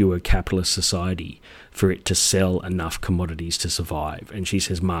a pure capitalist society for it to sell enough commodities to survive. And she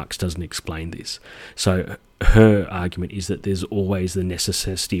says Marx doesn't explain this. So her argument is that there's always the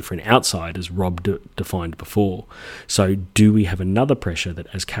necessity for an outside, as Rob defined before. So do we have another pressure that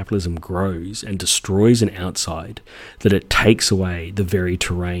as capitalism grows and destroys an outside, that it takes away the very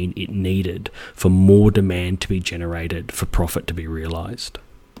terrain it needed for more demand to be generated, for profit to be realised?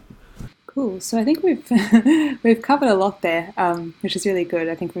 Cool. So I think we've we've covered a lot there, which is really good.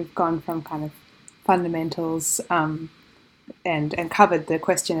 I think we've gone from kind of fundamentals and covered the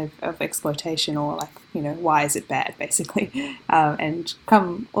question of exploitation, or like, why is it bad, basically, and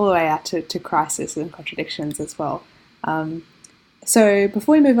come all the way out to crisis and contradictions as well. So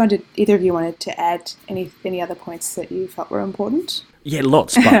before we move on, did either of you wanted to add any other points that you felt were important? Yeah,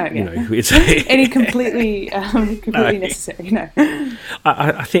 lots, but it's any completely necessary. No,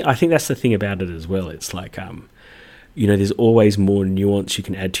 I think that's the thing about it as well. It's like there's always more nuance you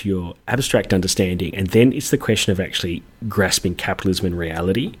can add to your abstract understanding, and then it's the question of actually grasping capitalism in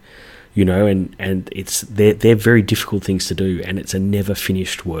reality. And it's they're very difficult things to do, and it's a never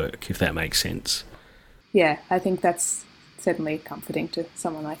finished work, if that makes sense. Yeah, I think that's certainly comforting to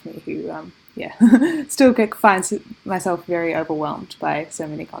someone like me who still finds myself very overwhelmed by so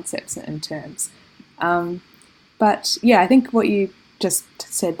many concepts and terms. But yeah, I think what you just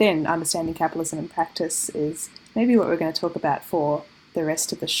said then, understanding capitalism in practice, is maybe what we're going to talk about for the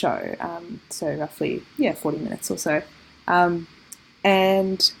rest of the show. So roughly, 40 minutes or so.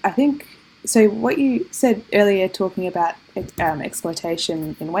 And I think, so what you said earlier, talking about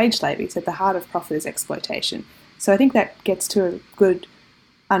exploitation in wage labour, you said the heart of profit is exploitation. So I think that gets to a good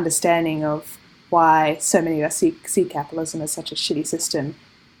understanding of why so many of us see capitalism as such a shitty system.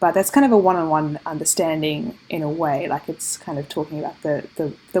 But that's kind of a one-on-one understanding in a way, like it's kind of talking about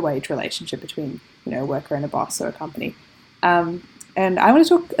the wage relationship between, a worker and a boss or a company. And I want to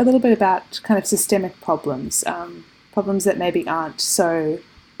talk a little bit about kind of systemic problems, problems that maybe aren't so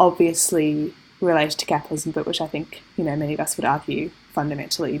obviously related to capitalism, but which I think, many of us would argue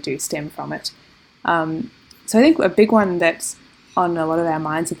fundamentally do stem from it. So I think a big one that's on a lot of our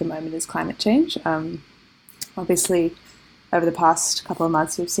minds at the moment is climate change. Obviously, over the past couple of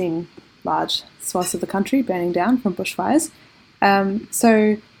months, we've seen large swaths of the country burning down from bushfires.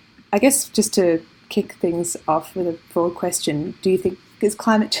 So I guess just to kick things off with a broad question, do you think, is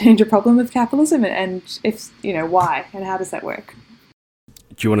climate change a problem with capitalism? And if, why? And how does that work?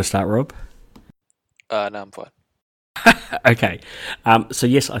 Do you want to start, Rob? No, I'm fine. Okay. So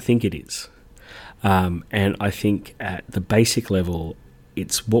yes, I think it is. And I think at the basic level,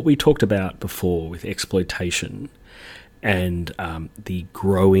 it's what we talked about before with exploitation and the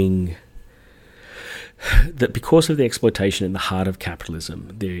growing, that because of the exploitation in the heart of capitalism,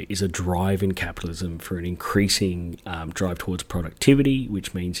 there is a drive in capitalism for an increasing drive towards productivity,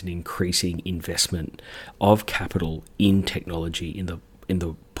 which means an increasing investment of capital in technology in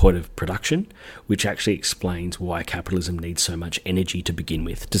the point of production, which actually explains why capitalism needs so much energy to begin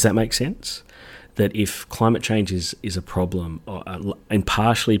with. Does that make sense? That if climate change is a problem and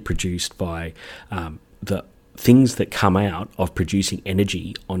partially produced by the things that come out of producing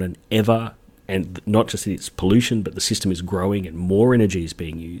energy on an ever, and not just its pollution, but the system is growing and more energy is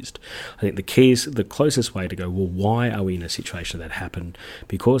being used. I think the key is the closest way to go, well, why are we in a situation that happened?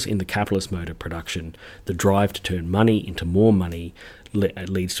 Because in the capitalist mode of production, the drive to turn money into more money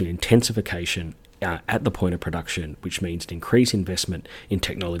leads to intensification at the point of production, which means an increased investment in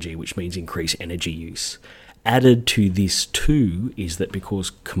technology, which means increased energy use. Added to this too is that because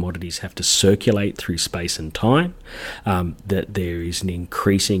commodities have to circulate through space and time, that there is an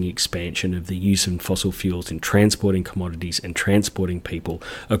increasing expansion of the use of fossil fuels in transporting commodities and transporting people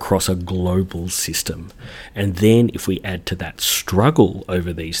across a global system. And then if we add to that struggle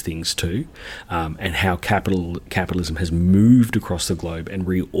over these things too, and how capitalism has moved across the globe and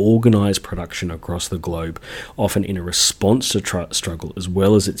reorganized production across the globe, often in a response to struggle, as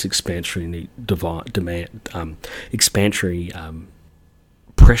well as its expansionary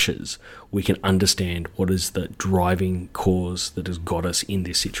pressures, we can understand what is the driving cause that has got us in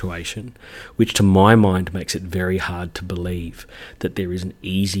this situation, which to my mind makes it very hard to believe that there is an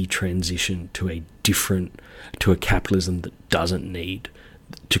easy transition to a capitalism that doesn't need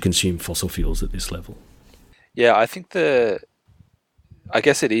to consume fossil fuels at this level. Yeah, I think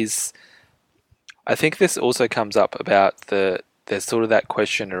I think this also comes up about there's sort of that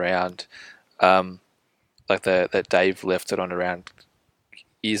question around, that Dave left it on around,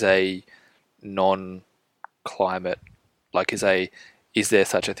 is a non-climate, is there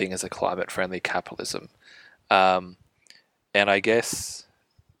such a thing as a climate-friendly capitalism? And I guess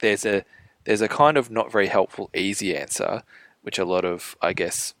there's a kind of not very helpful easy answer, which a lot of, I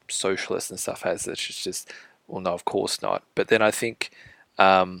guess, socialists and stuff has, that's just, well, no, of course not. But then I think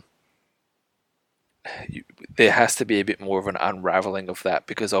there has to be a bit more of an unraveling of that,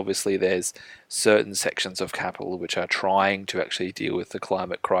 because obviously there's certain sections of capital which are trying to actually deal with the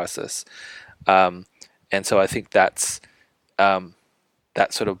climate crisis. And so I think that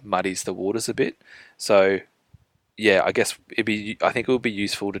sort of muddies the waters a bit. So yeah, I guess I think it would be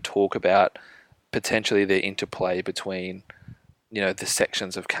useful to talk about potentially the interplay between, the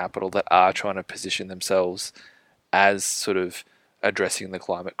sections of capital that are trying to position themselves as sort of addressing the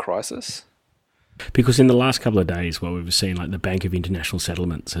climate crisis. Because in the last couple of days, what we've seen, the Bank of International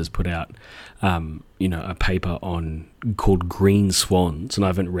Settlements has put out, a paper called Green Swans, and I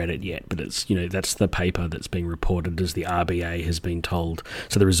haven't read it yet, but it's, that's the paper that's being reported as the RBA has been told.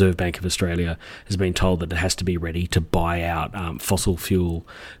 So the Reserve Bank of Australia has been told that it has to be ready to buy out fossil fuel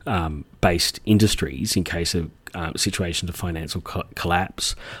based industries in case of situations of financial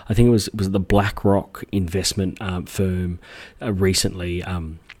collapse. I think it was the BlackRock investment firm recently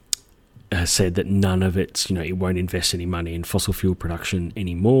said that none of its, it won't invest any money in fossil fuel production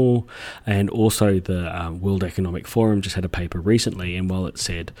anymore. And also the World Economic Forum just had a paper recently, and while it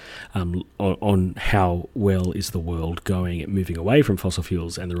said on how well is the world going at moving away from fossil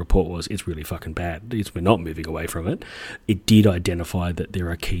fuels, and the report was it's really fucking bad, we're not moving away from it, it did identify that there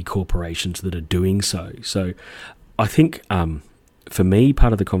are key corporations that are doing so. So I think for me,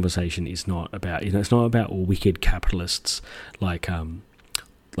 part of the conversation is not about, it's not about wicked capitalists like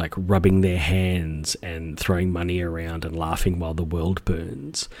rubbing their hands and throwing money around and laughing while the world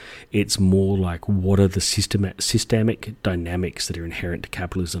burns. It's more like, what are the systemic dynamics that are inherent to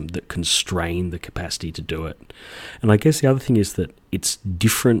capitalism that constrain the capacity to do it? And I guess the other thing is that it's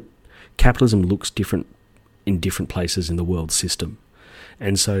different. Capitalism looks different in different places in the world system.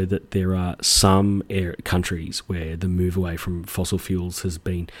 And so that there are some countries where the move away from fossil fuels has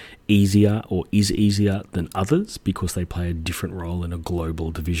been easier or is easier than others because they play a different role in a global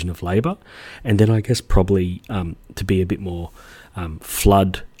division of labour. And then I guess probably to be a bit more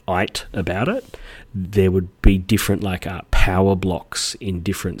Floodite about it, there would be different power blocks in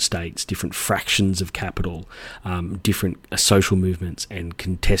different states, different fractions of capital, different social movements and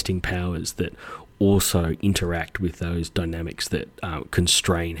contesting powers that also interact with those dynamics that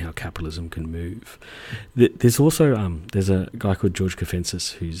constrain how capitalism can move. There's also there's a guy called George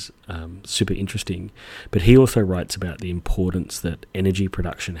Kafensis who's super interesting, but he also writes about the importance that energy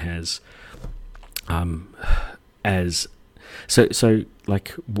production has as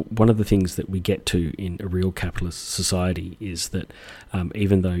one of the things that we get to in a real capitalist society is that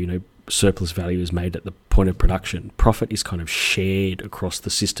even though surplus value is made at the point of production, profit is kind of shared across the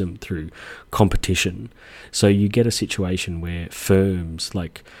system through competition. So you get a situation where firms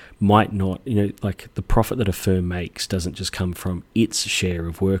might not, the profit that a firm makes doesn't just come from its share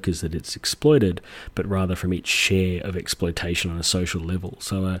of workers that it's exploited, but rather from its share of exploitation on a social level.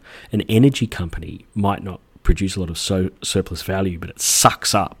 So an energy company might not produce a lot of surplus value, but it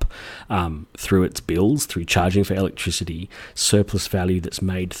sucks up through its bills, through charging for electricity, surplus value that's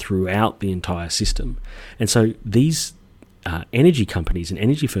made throughout the entire system. And so these energy companies and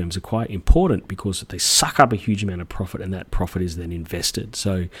energy firms are quite important because they suck up a huge amount of profit, and that profit is then invested.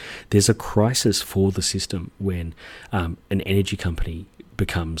 So there's a crisis for the system when an energy company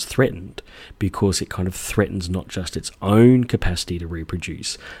becomes threatened, because it kind of threatens not just its own capacity to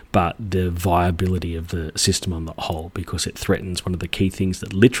reproduce, but the viability of the system on the whole, because it threatens one of the key things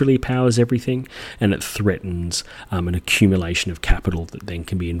that literally powers everything, and it threatens an accumulation of capital that then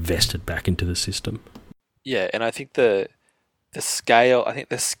can be invested back into the system. Yeah, and I think the scale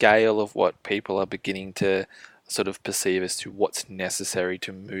of what people are beginning to sort of perceive as to what's necessary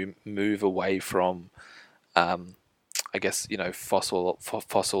to move away from I guess, fossil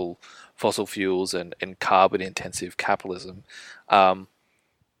fuels and carbon intensive capitalism,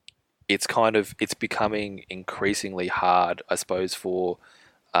 it's becoming increasingly hard, I suppose, for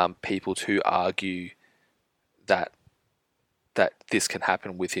people to argue that that this can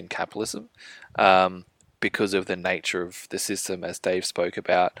happen within capitalism, because of the nature of the system, as Dave spoke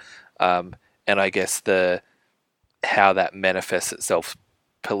about, and I guess how that manifests itself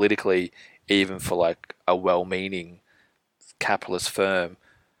politically, even for like a well-meaning capitalist firm,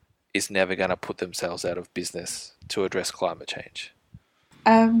 is never going to put themselves out of business to address climate change.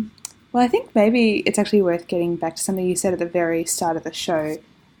 Well, I think maybe it's actually worth getting back to something you said at the very start of the show,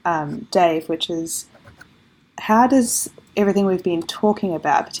 Dave, which is, how does everything we've been talking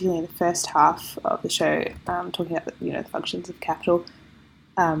about, particularly in the first half of the show, talking about the functions of capital,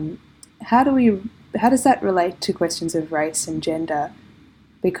 how does that relate to questions of race and gender?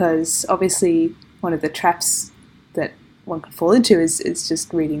 Because obviously one of the traps that one could fall into is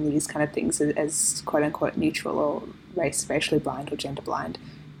just reading these kind of things as quote unquote neutral or racially blind or gender blind,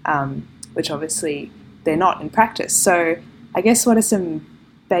 which obviously they're not in practice. So I guess what are some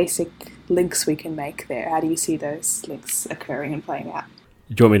basic links we can make there? How do you see those links occurring and playing out?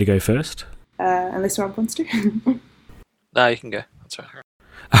 Do you want me to go first? Unless Rob wants to. No, you can go. That's right.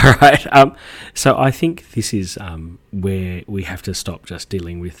 All right. So I think this is where we have to stop just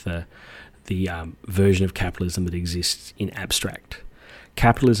dealing with the version of capitalism that exists in abstract.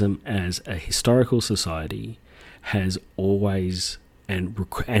 Capitalism as a historical society has always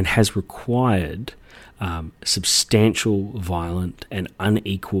and has required substantial, violent, and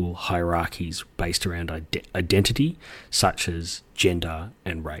unequal hierarchies based around identity, such as gender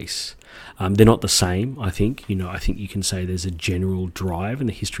and race. They're not the same, I think. I think you can say there's a general drive in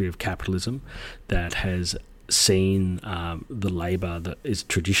the history of capitalism that has seen the labour that is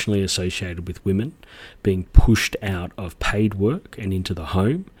traditionally associated with women being pushed out of paid work and into the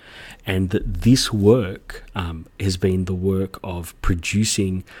home, and that this work has been the work of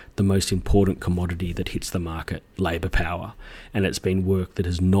producing the most important commodity that hits the market, labour power, and it's been work that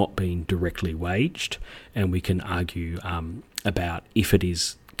has not been directly waged, and we can argue about if it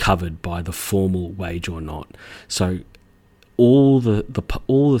is covered by the formal wage or not. So all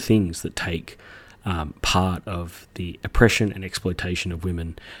the things that take part of the oppression and exploitation of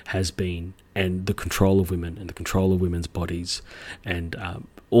women has been, and the control of women and the control of women's bodies and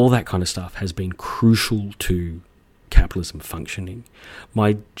all that kind of stuff has been crucial to capitalism functioning.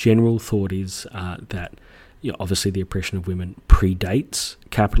 My general thought is that obviously the oppression of women predates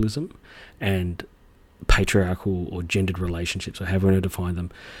capitalism, and patriarchal or gendered relationships, or however you want to define them,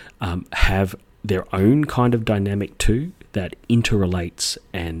 have their own kind of dynamic too that interrelates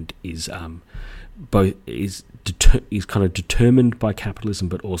and is kind of determined by capitalism,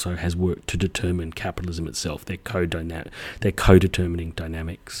 but also has worked to determine capitalism itself. They're co-determining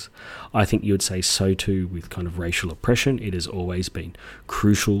dynamics. I think you would say so too with kind of racial oppression. It has always been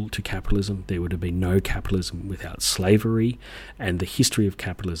crucial to capitalism. There would have been no capitalism without slavery, and the history of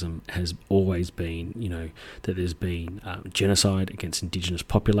capitalism has always been, that there's been genocide against indigenous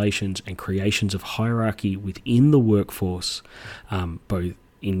populations and creations of hierarchy within the workforce, both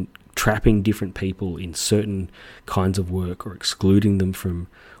in trapping different people in certain kinds of work or excluding them from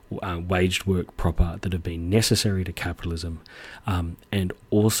waged work proper that have been necessary to capitalism, and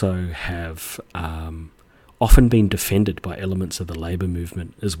also have often been defended by elements of the labour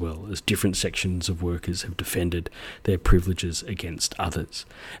movement, as well as different sections of workers have defended their privileges against others.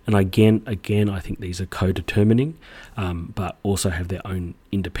 And again, I think these are co-determining, but also have their own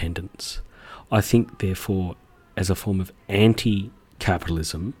independence. I think, therefore, as a form of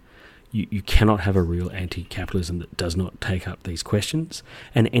anti-capitalism, you cannot have a real anti-capitalism that does not take up these questions.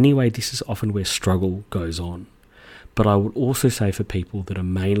 And anyway, this is often where struggle goes on. But I would also say for people that are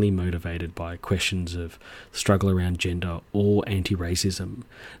mainly motivated by questions of struggle around gender or anti-racism,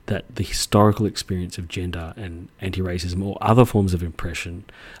 that the historical experience of gender and anti-racism or other forms of oppression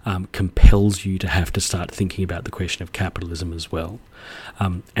compels you to have to start thinking about the question of capitalism as well.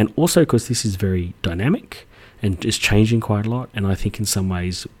 And also because this is very dynamic and is changing quite a lot, and I think in some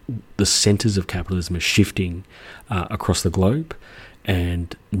ways the centres of capitalism are shifting across the globe,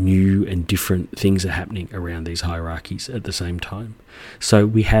 and new and different things are happening around these hierarchies at the same time. So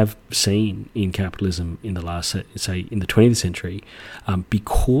we have seen in capitalism in the last, say, in the 20th century,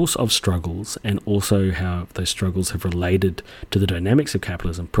 because of struggles and also how those struggles have related to the dynamics of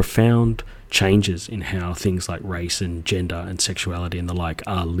capitalism, profound changes in how things like race and gender and sexuality and the like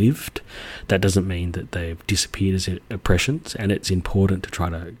are lived. That doesn't mean that they've disappeared as oppressions, and it's important to try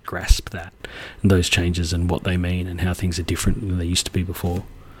to grasp that and those changes and what they mean and how things are different than they used to be before.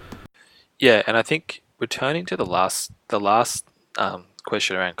 Yeah, and I think returning to the last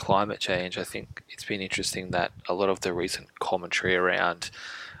question around climate change, I think it's been interesting that a lot of the recent commentary around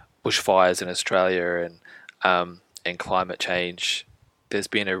bushfires in Australia and climate change, there's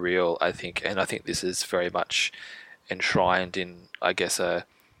been a real, I think this is very much enshrined in, I guess, a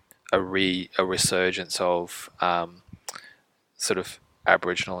resurgence of sort of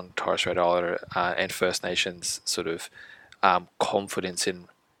Aboriginal and Torres Strait Islander and First Nations sort of confidence in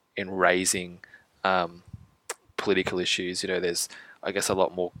raising political issues. There's, I guess, a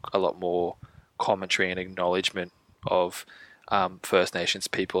lot more commentary and acknowledgement of First Nations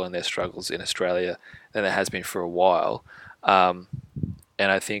people and their struggles in Australia than there has been for a while. And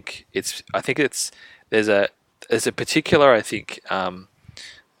I think there's a particular, I think,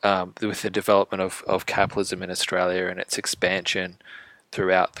 with the development of capitalism in Australia and its expansion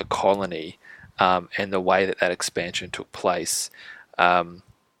throughout the colony, and the way that expansion took place,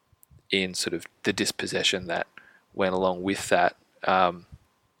 in sort of the dispossession that went along with that, and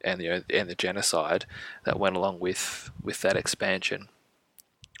the genocide that went along with that expansion.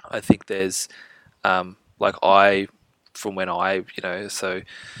 I think there's so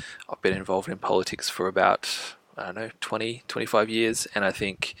I've been involved in politics for about, 20, 25 years, and I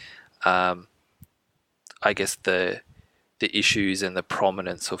think I guess the issues and the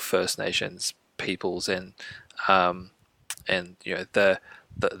prominence of First Nations peoples and the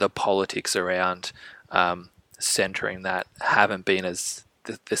politics around centering that haven't been as,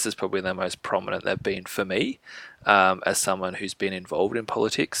 this is probably the most prominent they've been for me, as someone who's been involved in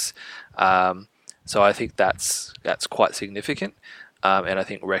politics. So I think that's quite significant, and I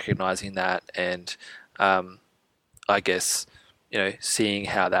think recognizing that and I guess seeing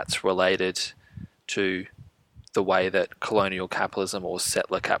how that's related to the way that colonial capitalism or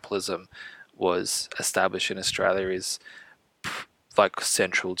settler capitalism was established in Australia is like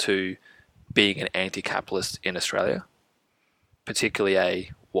central to being an anti-capitalist in Australia, particularly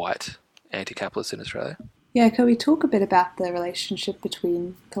a white anti-capitalist in Australia. Yeah, can we talk a bit about the relationship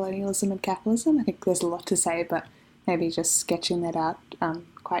between colonialism and capitalism? I think there's a lot to say, but maybe just sketching that out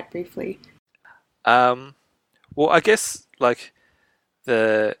quite briefly. Well, I guess like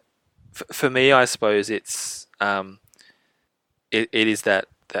for me, I suppose it's it is that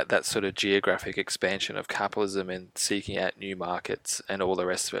sort of geographic expansion of capitalism and seeking out new markets and all the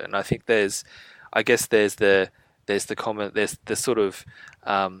rest of it. And I think there's the sort of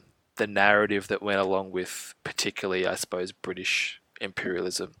the narrative that went along with, particularly, I suppose, British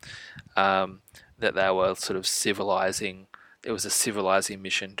imperialism, that they were sort of civilizing. It was a civilizing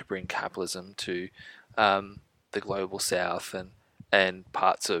mission to bring capitalism to the global south and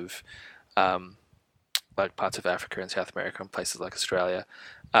parts of Africa and South America and places like Australia.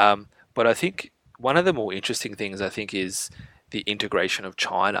 But I think one of the more interesting things, I think, is the integration of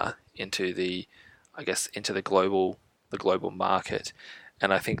China into the global market.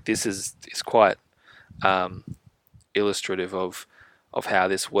 And I think this is quite illustrative of how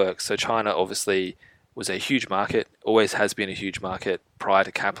this works. So China obviously was a huge market, always has been a huge market. Prior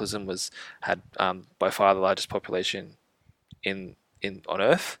to capitalism, had by far the largest population on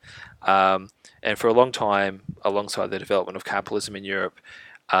Earth, and for a long time, alongside the development of capitalism in Europe,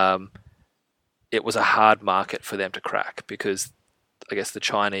 it was a hard market for them to crack because I guess the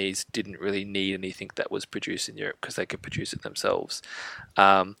Chinese didn't really need anything that was produced in Europe because they could produce it themselves.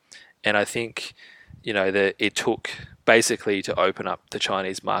 And I think, that it took basically to open up the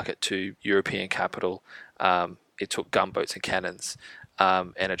Chinese market to European capital. It took gunboats and cannons,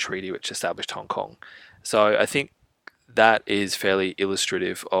 and a treaty which established Hong Kong. So I think that is fairly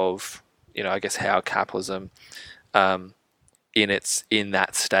illustrative of, I guess, how capitalism, in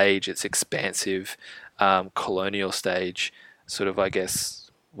that stage, its expansive colonial stage, sort of, I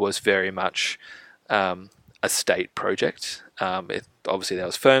guess, was very much a state project. Obviously, there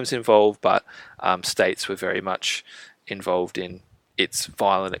was firms involved, but states were very much involved in its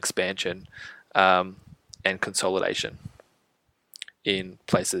violent expansion and consolidation in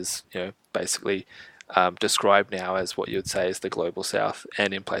places, basically described now as what you would say is the global south,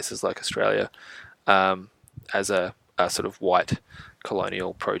 and in places like Australia as a sort of white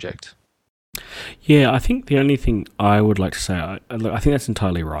colonial project. Yeah, I think the only thing I would like to say, I think that's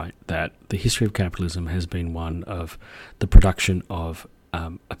entirely right, that the history of capitalism has been one of the production of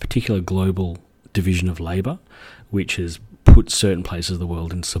a particular global division of labour, which has put certain places of the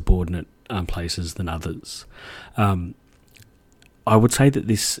world in subordinate places than others. I would say that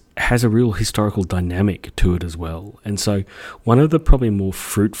this has a real historical dynamic to it as well. And so one of the probably more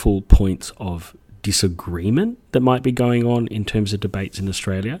fruitful points of disagreement that might be going on in terms of debates in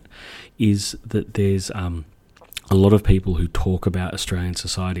Australia is that there's a lot of people who talk about Australian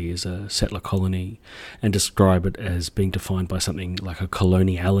society as a settler colony and describe it as being defined by something like a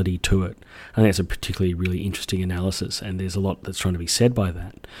coloniality to it. I think that's a particularly really interesting analysis, and there's a lot that's trying to be said by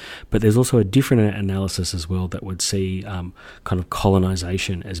that. But there's also a different analysis as well that would see kind of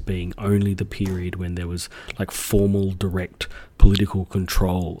colonisation as being only the period when there was like formal, direct political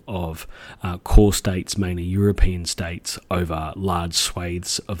control of core states, mainly European states, over large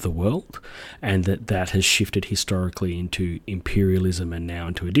swathes of the world, and that has shifted historically into imperialism and now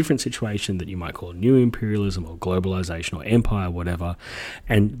into a different situation that you might call new imperialism or globalization or empire, whatever,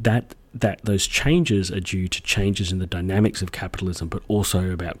 and that those changes are due to changes in the dynamics of capitalism, but also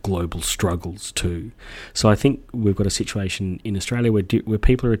about global struggles too. So I think we've got a situation in Australia where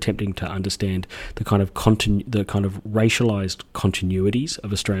people are attempting to understand the kind of racialized continuities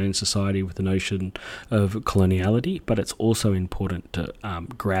of Australian society with the notion of coloniality, but it's also important to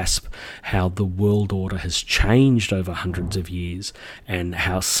grasp how the world order has changed over hundreds of years and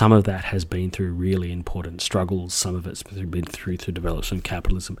how some of that has been through really important struggles, some of it's been through development of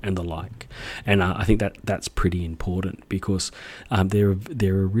capitalism and the like. And I think that's pretty important because there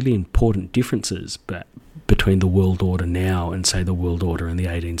are really important differences between the world order now and, say, the world order in the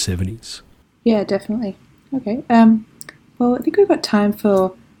 1870s. Yeah, definitely. Okay. Well, I think we've got time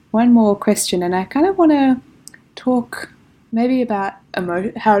for one more question, and I kind of want to talk maybe about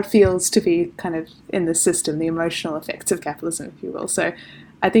how it feels to be kind of in the system, the emotional effects of capitalism, if you will. So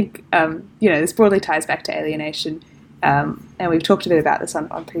I think, this broadly ties back to alienation. And we've talked a bit about this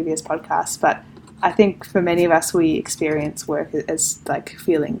on previous podcasts, but I think for many of us, we experience work as like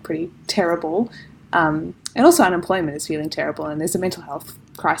feeling pretty terrible, and also unemployment is feeling terrible, and there's a mental health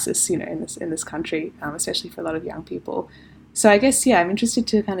crisis, in this country, especially for a lot of young people. So I guess, I'm interested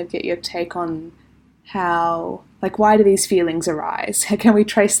to kind of get your take on how, why do these feelings arise? How can we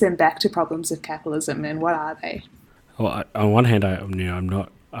trace them back to problems of capitalism, and what are they? Well, on one hand, I'm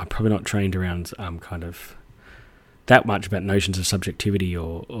probably not trained around kind of that much about notions of subjectivity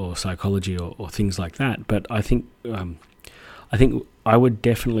or psychology or things like that, but I think I would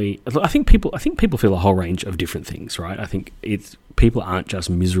definitely. I think people feel a whole range of different things, right? I think people aren't just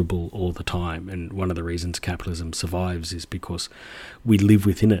miserable all the time, and one of the reasons capitalism survives is because we live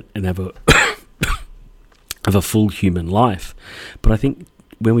within it and have a full human life. But I think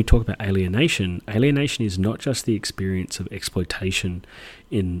when we talk about alienation is not just the experience of exploitation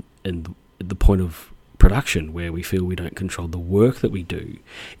in the point of production where we feel we don't control the work that we do.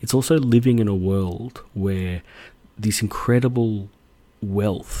 It's also living in a world where this incredible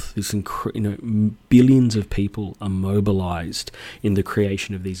wealth, billions of people are mobilized in the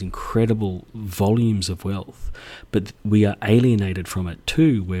creation of these incredible volumes of wealth, but we are alienated from it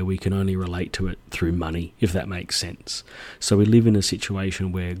too, where we can only relate to it through money, if that makes sense. So we live in a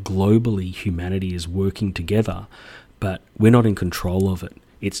situation where globally humanity is working together, but we're not in control of it.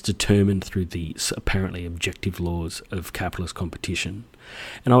 It's determined through the apparently objective laws of capitalist competition.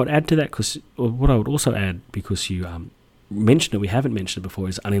 And I would add to that, because you mentioned it, we haven't mentioned it before,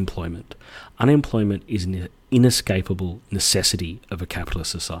 is unemployment. Unemployment is an inescapable necessity of a capitalist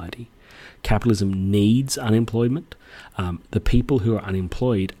society. Capitalism needs unemployment. The people who are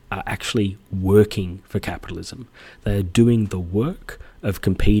unemployed are actually working for capitalism. They are doing the work of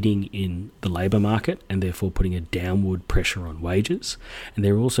competing in the labour market and therefore putting a downward pressure on wages. And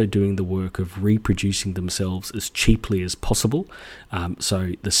they're also doing the work of reproducing themselves as cheaply as possible,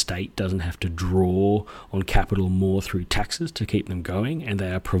 so the state doesn't have to draw on capital more through taxes to keep them going, and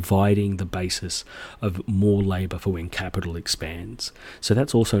they are providing the basis of more labour for when capital expands. So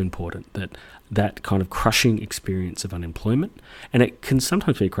that's also important, that kind of crushing experience of unemployment, and it can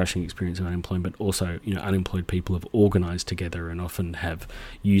sometimes be a crushing experience of unemployment, but also, unemployed people have organised together and often have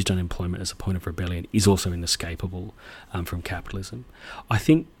used unemployment as a point of rebellion, is also inescapable from capitalism. I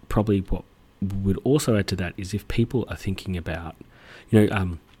think probably what would also add to that is if people are thinking about,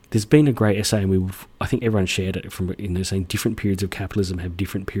 there's been a great essay, and I think everyone shared it from saying different periods of capitalism have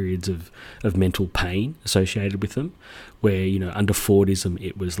different periods of mental pain associated with them, where, under Fordism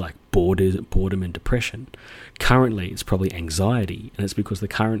it was like boredom and depression. Currently it's probably anxiety, and it's because the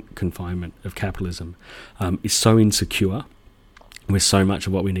current confinement of capitalism is so insecure, where so much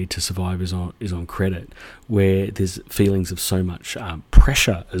of what we need to survive is on credit, where there's feelings of so much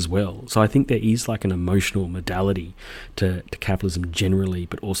pressure as well. So I think there is like an emotional modality to capitalism generally,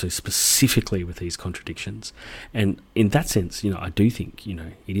 but also specifically with these contradictions. And in that sense, I do think,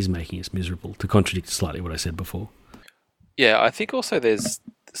 it is making us miserable, to contradict slightly what I said before. Yeah, I think also there's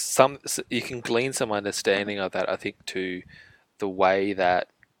you can glean some understanding of that, I think, to the way that,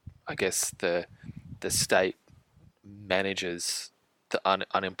 I guess, the state manages the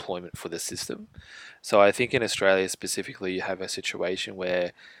unemployment for the system. So I think in Australia specifically, you have a situation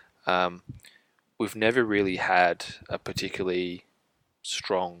where we've never really had a particularly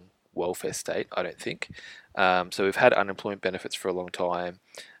strong welfare state, I don't think. So we've had unemployment benefits for a long time.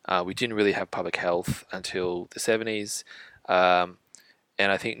 We didn't really have public health until the 70s. And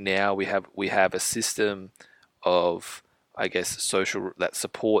I think now we have a system of, I guess, social that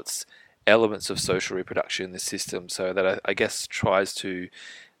supports elements of social reproduction in the system, so that I guess tries to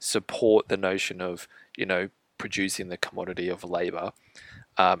support the notion of, producing the commodity of labour,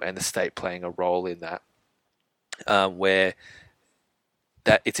 and the state playing a role in that, where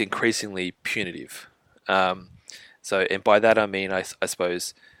that it's increasingly punitive. And by that I mean, I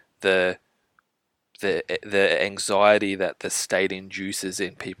suppose the anxiety that the state induces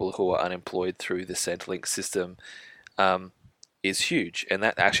in people who are unemployed through the Centrelink system is huge, and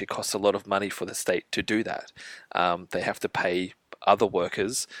that actually costs a lot of money for the state to do that. They have to pay other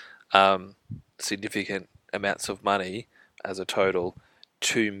workers significant amounts of money as a total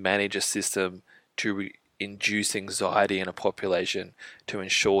to manage a system to induce anxiety in a population to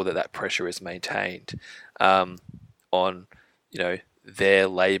ensure that pressure is maintained on their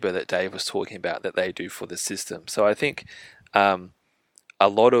labour that Dave was talking about that they do for the system. So I think a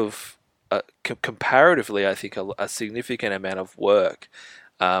lot of comparatively, I think a significant amount of work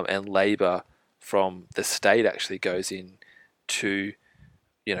and labour from the state actually goes in to,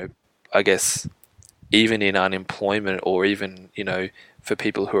 I guess, even in unemployment, or even, for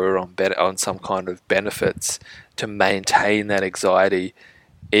people who are on some kind of benefits, to maintain that anxiety,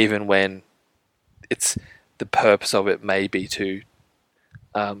 even when it's the purpose of it may be to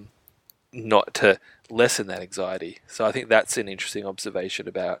not to lessen that anxiety. So I think that's an interesting observation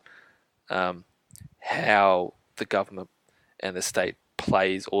about how the government and the state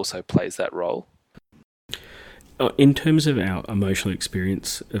plays that role. In terms of our emotional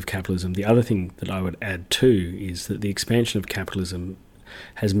experience of capitalism, the other thing that I would add too is that the expansion of capitalism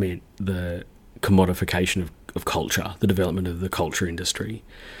has meant the commodification of culture, the development of the culture industry.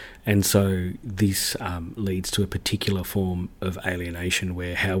 And so this leads to a particular form of alienation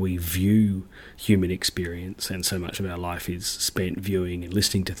where how we view human experience, and so much of our life is spent viewing and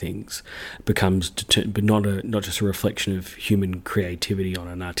listening to things, becomes but not just a reflection of human creativity on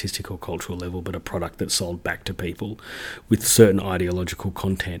an artistic or cultural level, but a product that's sold back to people with certain ideological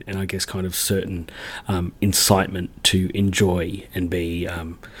content and I guess kind of certain incitement to enjoy and be,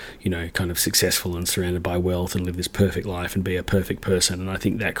 kind of successful and surrounded by wealth and live this perfect life and be a perfect person. And I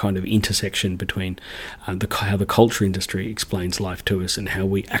think that kind of intersection between how the culture industry explains life to us and how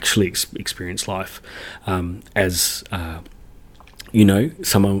we actually experience life as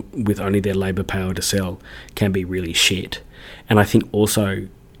someone with only their labour power to sell can be really shit. And I think also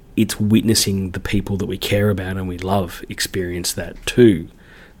it's witnessing the people that we care about and we love experience that too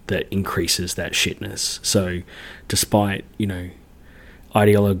that increases that shitness. So despite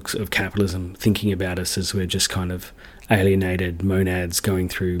ideologues of capitalism thinking about us as we're just kind of alienated monads going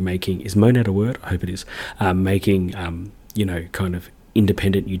through making, is monad a word? I hope it is, making kind of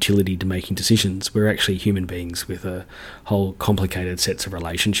independent utility to making decisions. We're actually human beings with a whole complicated sets of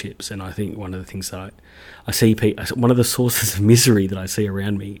relationships. And I think one of the things that I see, one of the sources of misery that I see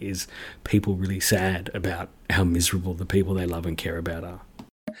around me is people really sad about how miserable the people they love and care about are.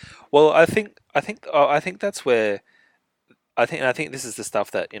 Well, I think that's where I think this is the stuff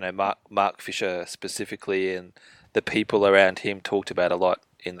that Mark Fisher specifically and the people around him talked about a lot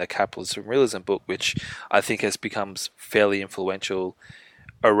in the Capitalism Realism book, which I think has become fairly influential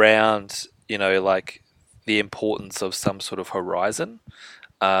around like the importance of some sort of horizon,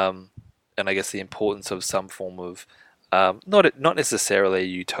 and I guess the importance of some form of not necessarily a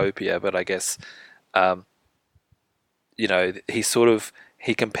utopia, but I guess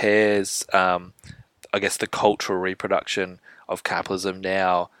he compares I guess the cultural reproduction of capitalism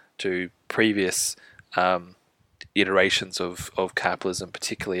now to previous iterations of capitalism,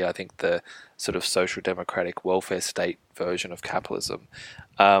 particularly I think the sort of social democratic welfare state version of capitalism,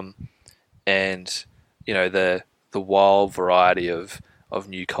 and the wild variety of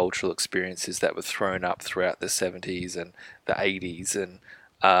new cultural experiences that were thrown up throughout the 70s and the 80s,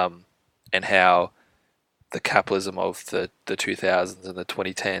 and how the capitalism of the 2000s and the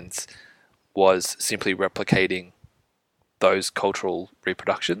 2010s was simply replicating those cultural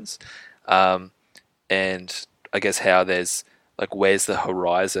reproductions, and I guess how there's like, where's the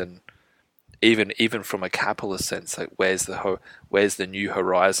horizon, even from a capitalist sense, like where's the new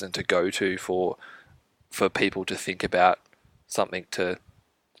horizon to go to for people to think about something to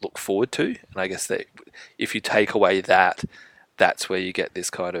look forward to. And I guess that if you take away that, that's where you get this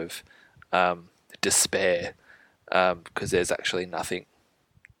kind of despair because there's actually nothing.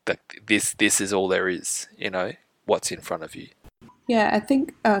 That this is all there is. What's in front of you. Yeah, I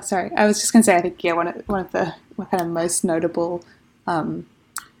think. Oh, sorry. I was just going to say. I think one of the kind of most notable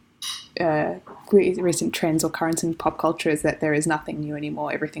recent trends or currents in pop culture is that there is nothing new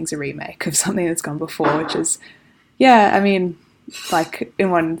anymore. Everything's a remake of something that's gone before, which is, I mean, like in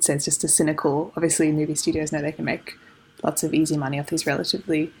one sense, just a cynical. Obviously, movie studios know they can make lots of easy money off these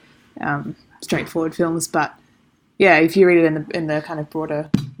relatively straightforward films, but if you read it in the kind of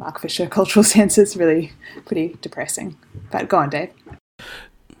broader Mark Fisher cultural sense, it's really pretty depressing. But go on, Dave.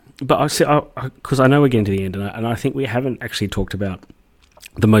 But because I know we're getting to the end, and I think we haven't actually talked about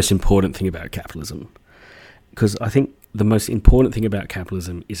the most important thing about capitalism. Because I think the most important thing about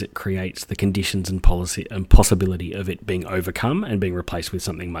capitalism is it creates the conditions and policy and possibility of it being overcome and being replaced with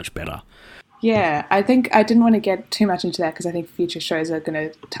something much better. Yeah, I think I didn't want to get too much into that because I think future shows are going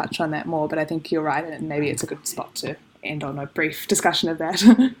to touch on that more, but I think you're right, and maybe it's a good spot to end on a brief discussion of that.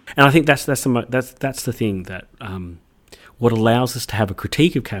 And I think that's the thing that what allows us to have a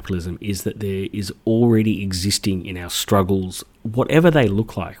critique of capitalism is that there is already existing in our struggles, whatever they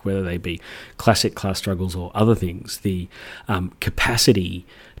look like, whether they be classic class struggles or other things, the capacity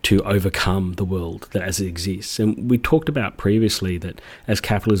to overcome the world that as it exists. And we talked about previously that as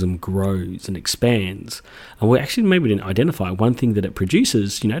capitalism grows and expands, and we actually maybe didn't identify one thing that it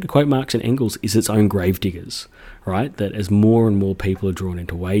produces, to quote Marx and Engels, is its own gravediggers, right? That as more and more people are drawn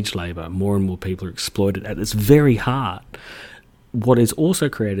into wage labour, more and more people are exploited at its very heart, what is also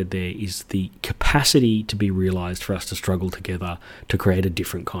created there is the capacity to be realised for us to struggle together to create a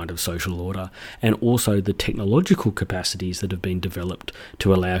different kind of social order, and also the technological capacities that have been developed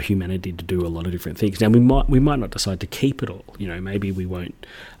to allow humanity to do a lot of different things. Now, we might not decide to keep it all. Maybe we won't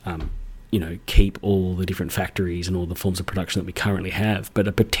keep all the different factories and all the forms of production that we currently have, but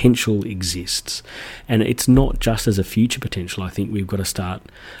a potential exists. And it's not just as a future potential. I think we've got to start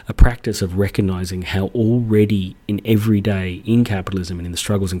a practice of recognising how already in every day in capitalism and in the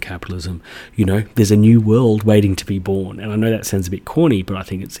struggles in capitalism, there's a new world waiting to be born. And I know that sounds a bit corny, but I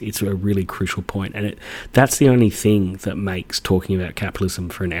think it's a really crucial point. And that's the only thing that makes talking about capitalism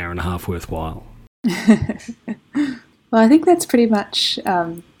for an hour and a half worthwhile. Well, I think that's pretty much...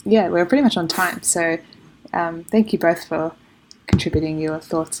 we're pretty much on time. So thank you both for contributing your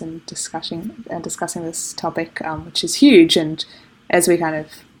thoughts and discussing this topic, which is huge. And as we kind of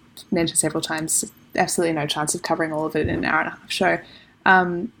mentioned several times, absolutely no chance of covering all of it in an hour and a half show.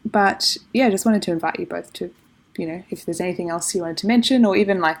 But just wanted to invite you both to, if there's anything else you wanted to mention, or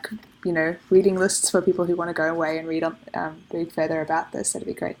even reading lists for people who want to go away and read further about this, that'd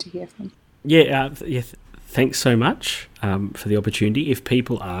be great to hear from. Thanks so much for the opportunity. If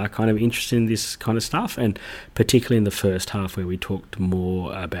people are kind of interested in this kind of stuff, and particularly in the first half where we talked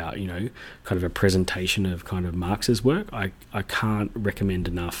more about, kind of a presentation of kind of Marx's work, I can't recommend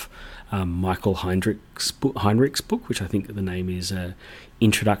enough Michael Heinrich's book, which I think the name is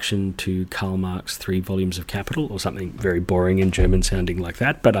Introduction to Karl Marx, 3 Volumes of Capital, or something very boring and German sounding like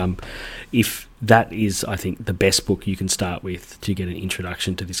that. But if that is, I think, the best book you can start with to get an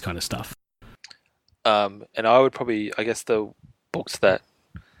introduction to this kind of stuff. And I would probably, I guess, the books that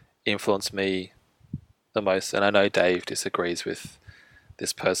influenced me the most, and I know Dave disagrees with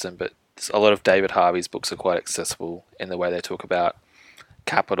this person, but a lot of David Harvey's books are quite accessible in the way they talk about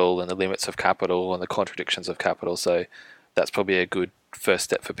capital and the limits of capital and the contradictions of capital. So that's probably a good first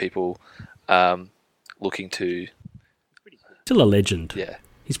step for people looking to... Still a legend. Yeah.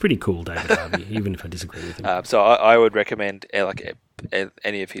 He's pretty cool, David Harvey, even if I disagree with him. So I would recommend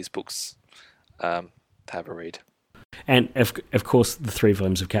any of his books to have a read. And of course, the 3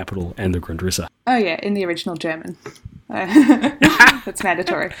 Volumes of Capital and the Grundrisse. Oh yeah, in the original German. That's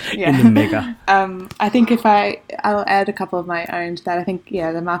mandatory. Yeah. In the mega. I think I'll add a couple of my own to that. I think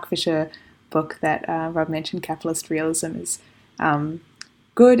the Mark Fisher book that Rob mentioned, Capitalist Realism, is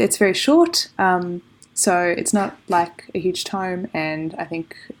good. It's very short, so it's not like a huge tome, and I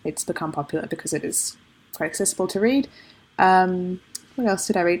think it's become popular because it is quite accessible to read. What else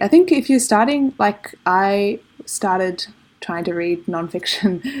did I read? I think if you're starting, I started trying to read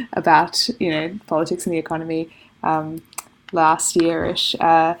nonfiction about, politics and the economy last year-ish.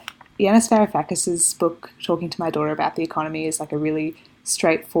 Yanis Varoufakis's book, Talking to My Daughter About the Economy, is a really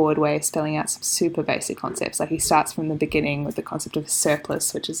straightforward way of spelling out some super basic concepts. He starts from the beginning with the concept of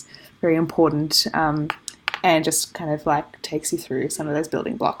surplus, which is very important, and just kind of takes you through some of those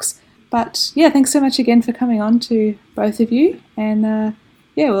building blocks. But thanks so much again for coming on to both of you. And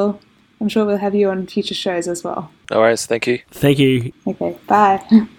I'm sure we'll have you on future shows as well. No worries. Thank you. Thank you. Okay, bye.